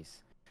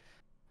journeys.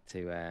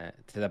 To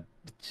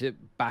the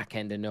back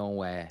end of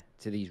nowhere,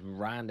 to these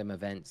random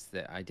events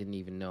that I didn't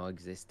even know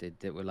existed,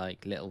 that were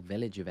like little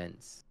village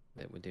events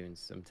that we're doing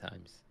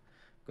sometimes.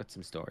 Got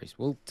some stories.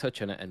 We'll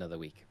touch on it another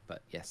week,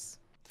 but yes.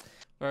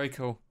 Very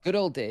cool. Good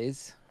old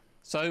days.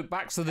 So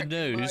back to the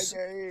news.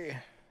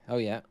 Oh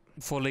yeah.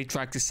 Before Lee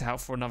dragged this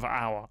out for another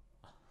hour.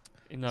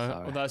 You know,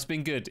 Sorry. Although it's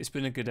been good. It's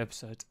been a good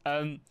episode.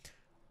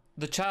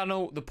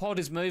 The pod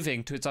is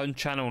moving to its own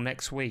channel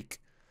next week.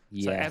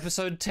 Yes. So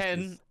episode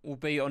 10 will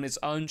be on its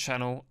own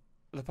channel,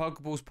 the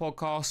Pokeballs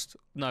Podcast.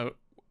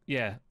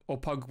 Or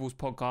Pokeballs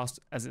Podcast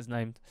as it's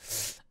named.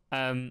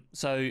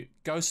 So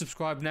go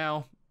subscribe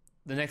now.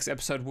 The next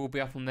episode will be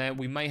up on there.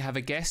 We may have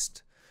a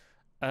guest,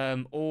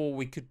 or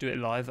we could do it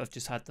live. I've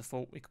just had the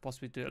thought we could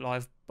possibly do it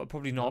live, but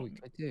probably not. We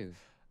could do.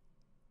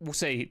 We'll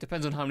see. It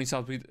depends on how many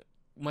subs we.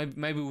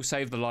 Maybe we'll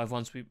save the live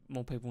once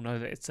more people know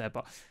that it's there.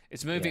 But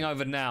it's moving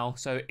over now,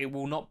 so it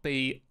will not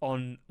be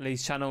on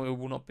Lee's channel. It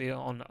will not be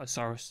on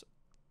Osirus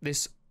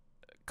this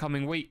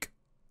coming week,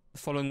 the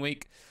following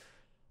week.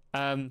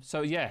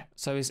 So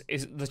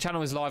the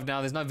channel is live now.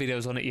 There's no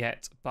videos on it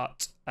yet,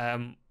 but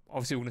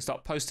obviously we're going to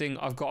start posting.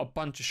 I've got a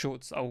bunch of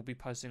shorts that I will be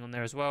posting on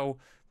there as well,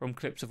 from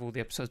clips of all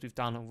the episodes we've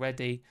done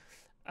already.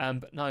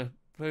 But no,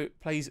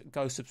 please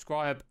go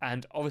subscribe,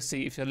 and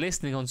obviously if you're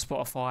listening on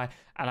Spotify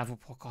and Apple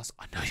Podcasts,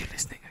 I know you're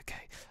listening,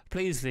 okay,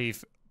 please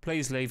leave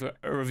a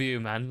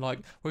review, man. Like,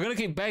 we're going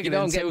to keep begging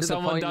until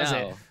someone does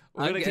it.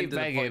 We're going to keep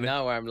begging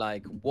now where I'm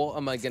like, what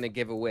am I going to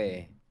give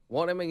away?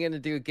 What am I going to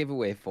do a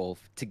giveaway for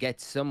to get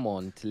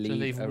someone to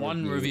leave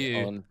one review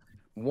on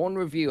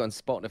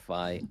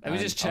Spotify? Let me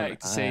just check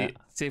to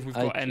see if we've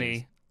got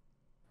any.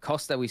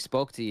 Costa, we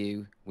spoke to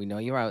you. We know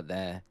you're out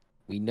there.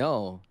 We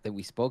know that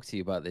we spoke to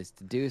you about this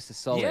to do us a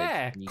solid.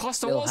 Yeah,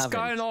 Costa, what's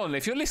going on?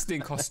 If you're listening,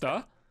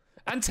 Costa,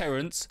 and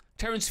Terrence,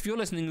 if you're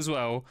listening as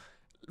well,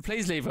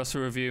 please leave us a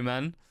review,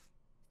 man.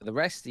 For the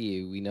rest of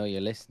you, we know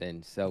you're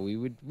listening, so we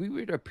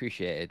would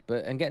appreciate it.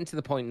 But I'm getting to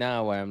the point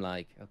now where I'm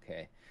like,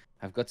 okay,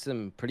 I've got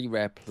some pretty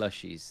rare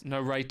plushies. No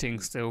rating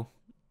still.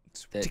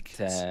 It's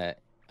ridiculous.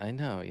 That I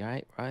know,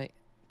 right?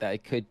 That I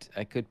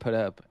could put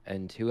up,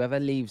 and whoever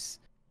leaves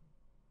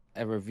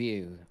a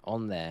review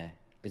on there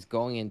is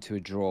going into a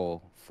draw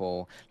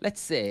for,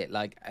 let's say,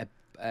 like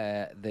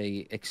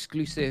the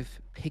exclusive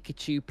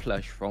Pikachu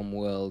plush from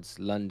Worlds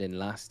London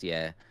last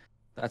year.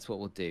 That's what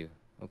we'll do,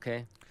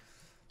 okay?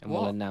 And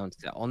we'll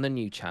announce it on the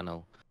new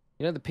channel.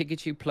 You know the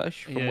Pikachu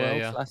plush from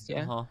Worlds last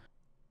year?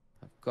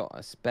 I've got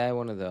a spare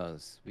one of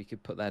those. We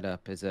could put that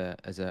up as a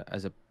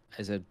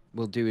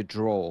we'll do a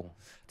draw.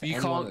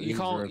 You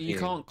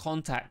can't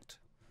contact.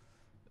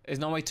 There's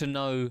no way to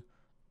know.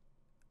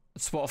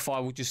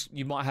 Spotify will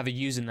you might have a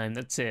username,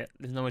 that's it.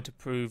 There's no way to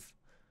prove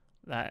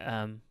that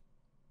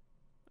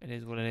it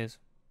is what it is.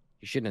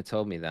 You shouldn't have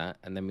told me that,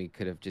 and then we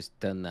could have just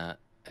done that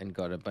and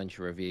got a bunch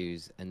of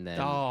reviews, and then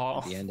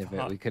at the end of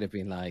it we could have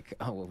been like,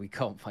 oh well, we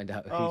can't find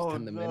out who's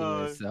done the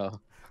mini, so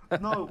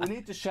no, we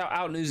need to shout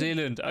out New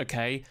Zealand,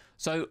 okay?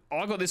 So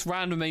I got this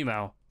random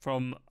email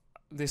from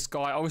this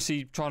guy,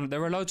 obviously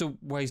there are loads of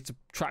ways to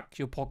track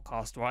your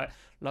podcast, right?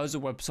 Loads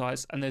of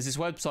websites, and there's this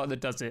website that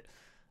does it.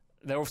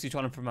 They're obviously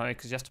trying to promote it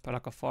because you have to pay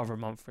like $5 a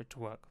month for it to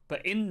work.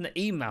 But in the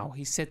email,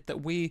 he said that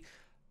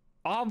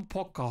our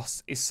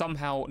podcast is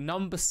somehow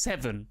number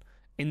 7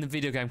 in the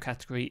video game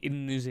category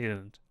in New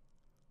Zealand.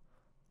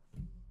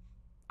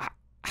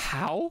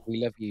 How?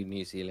 We love you,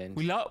 New Zealand.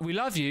 We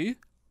love you,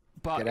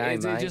 but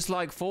is it just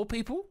like 4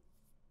 people?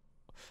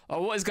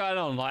 Oh, what is going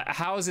on? Like,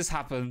 how has this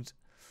happened?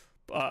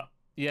 But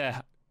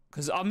yeah,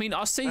 because I mean,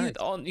 I see it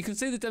on. You can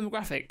see the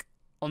demographic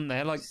on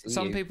there. Like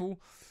some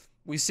people.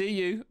 We see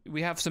you.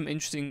 We have some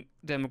interesting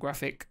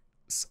demographics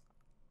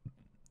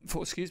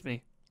for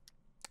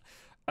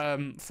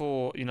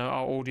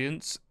our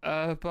audience.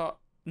 But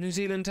New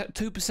Zealand,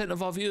 2%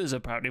 of our viewers are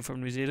apparently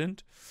from New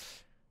Zealand.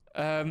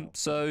 But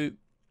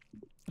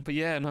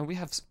yeah, no, we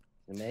have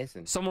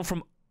amazing someone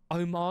from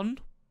Oman,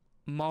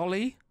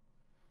 Mali.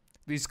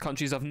 These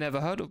countries I've never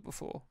heard of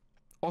before.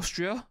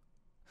 Austria,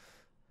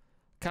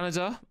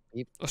 Canada,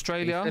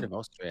 Australia. You've heard of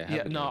Austria,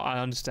 yeah, no, I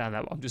understand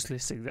that. But I'm just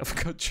listing the other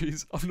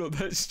countries. I'm not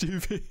that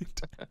stupid.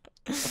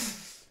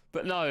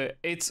 But no,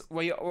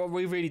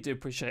 we really do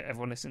appreciate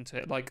everyone listening to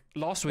it. Like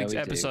last week's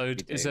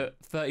episode is at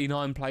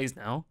 39 plays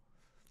now.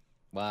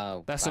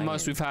 Wow, that's the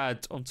most we've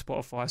had on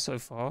Spotify so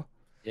far.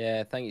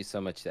 Yeah, thank you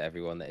so much to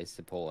everyone that is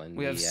supporting.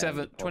 We have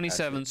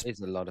 27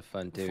 It's a lot of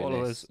fun doing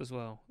followers as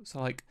well. It's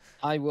like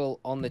I will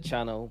on the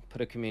channel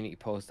put a community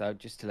post out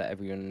just to let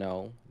everyone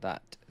know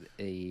that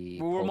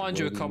we'll remind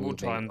you a couple of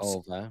times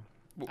over,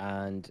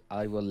 and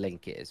I will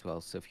link it as well.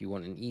 So if you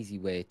want an easy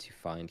way to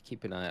find,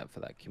 keep an eye out for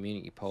that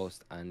community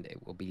post, and it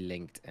will be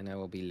linked. And I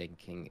will be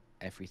linking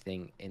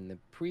everything in the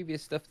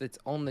previous stuff that's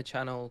on the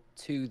channel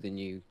to the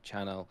new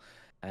channel,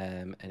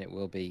 and it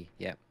will be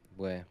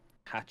we're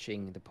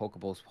hatching the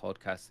Pokeballs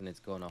podcast, and it's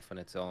going off on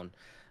its own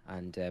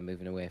and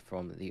moving away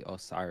from the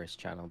Osirus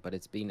channel. But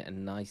it's been a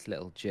nice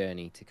little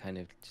journey to kind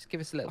of just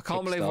give us a little. I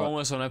can't believe we're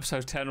almost on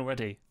episode 10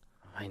 already.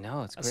 I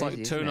know, it's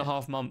crazy. It's like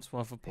 2.5 months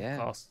worth of podcast.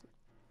 Yeah,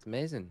 it's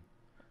amazing.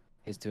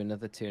 Here's to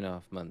another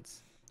 2.5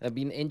 months. It'll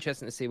be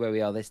interesting to see where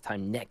we are this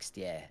time next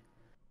year.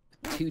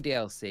 2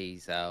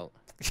 DLCs out.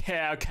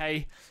 Yeah,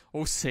 okay.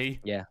 We'll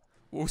see. Yeah.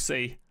 We'll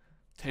see.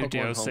 2 Pokemon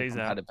DLCs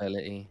out.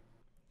 Compatibility.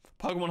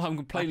 Pokemon Home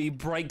completely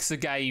breaks the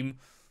game.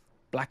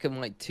 Black and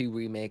White 2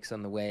 remakes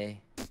on the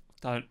way.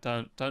 Don't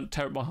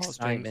tear up my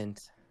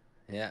heartstrings.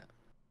 Yeah.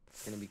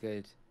 It's going to be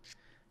good.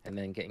 And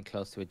then getting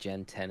close to a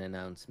Gen 10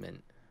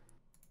 announcement.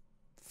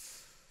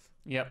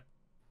 Yep.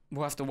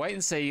 we'll have to wait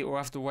and see. We'll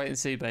have to wait and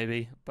see,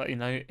 baby. But, you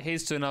know,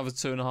 here's to another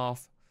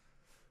 2.5.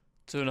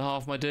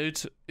 2.5, my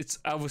dude. It's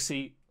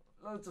obviously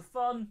loads of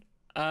fun.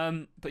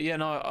 But yeah,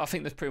 no, I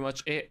think that's pretty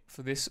much it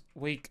for this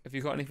week. Have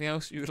you got anything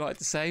else you would like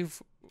to say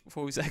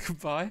before we say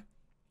goodbye?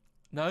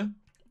 No?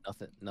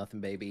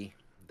 Nothing, baby.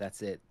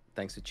 That's it.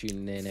 Thanks for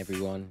tuning in,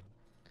 everyone.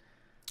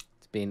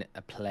 It's been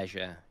a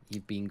pleasure.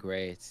 You've been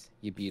great.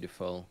 You're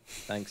beautiful.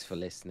 Thanks for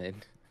listening.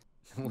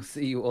 And we'll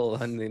see you all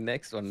on the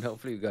next one.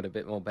 Hopefully we've got a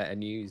bit more better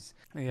news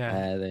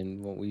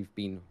than what we've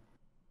been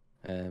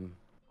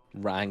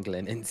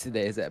wrangling in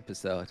today's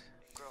episode.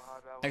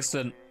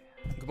 Excellent.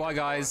 Goodbye,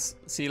 guys.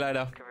 See you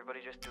later. Everybody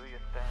just do your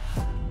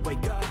thing.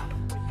 Wake up.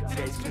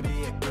 Today's gonna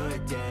be a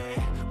good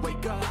day.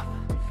 Wake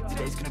up.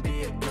 Today's gonna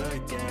be a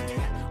good day.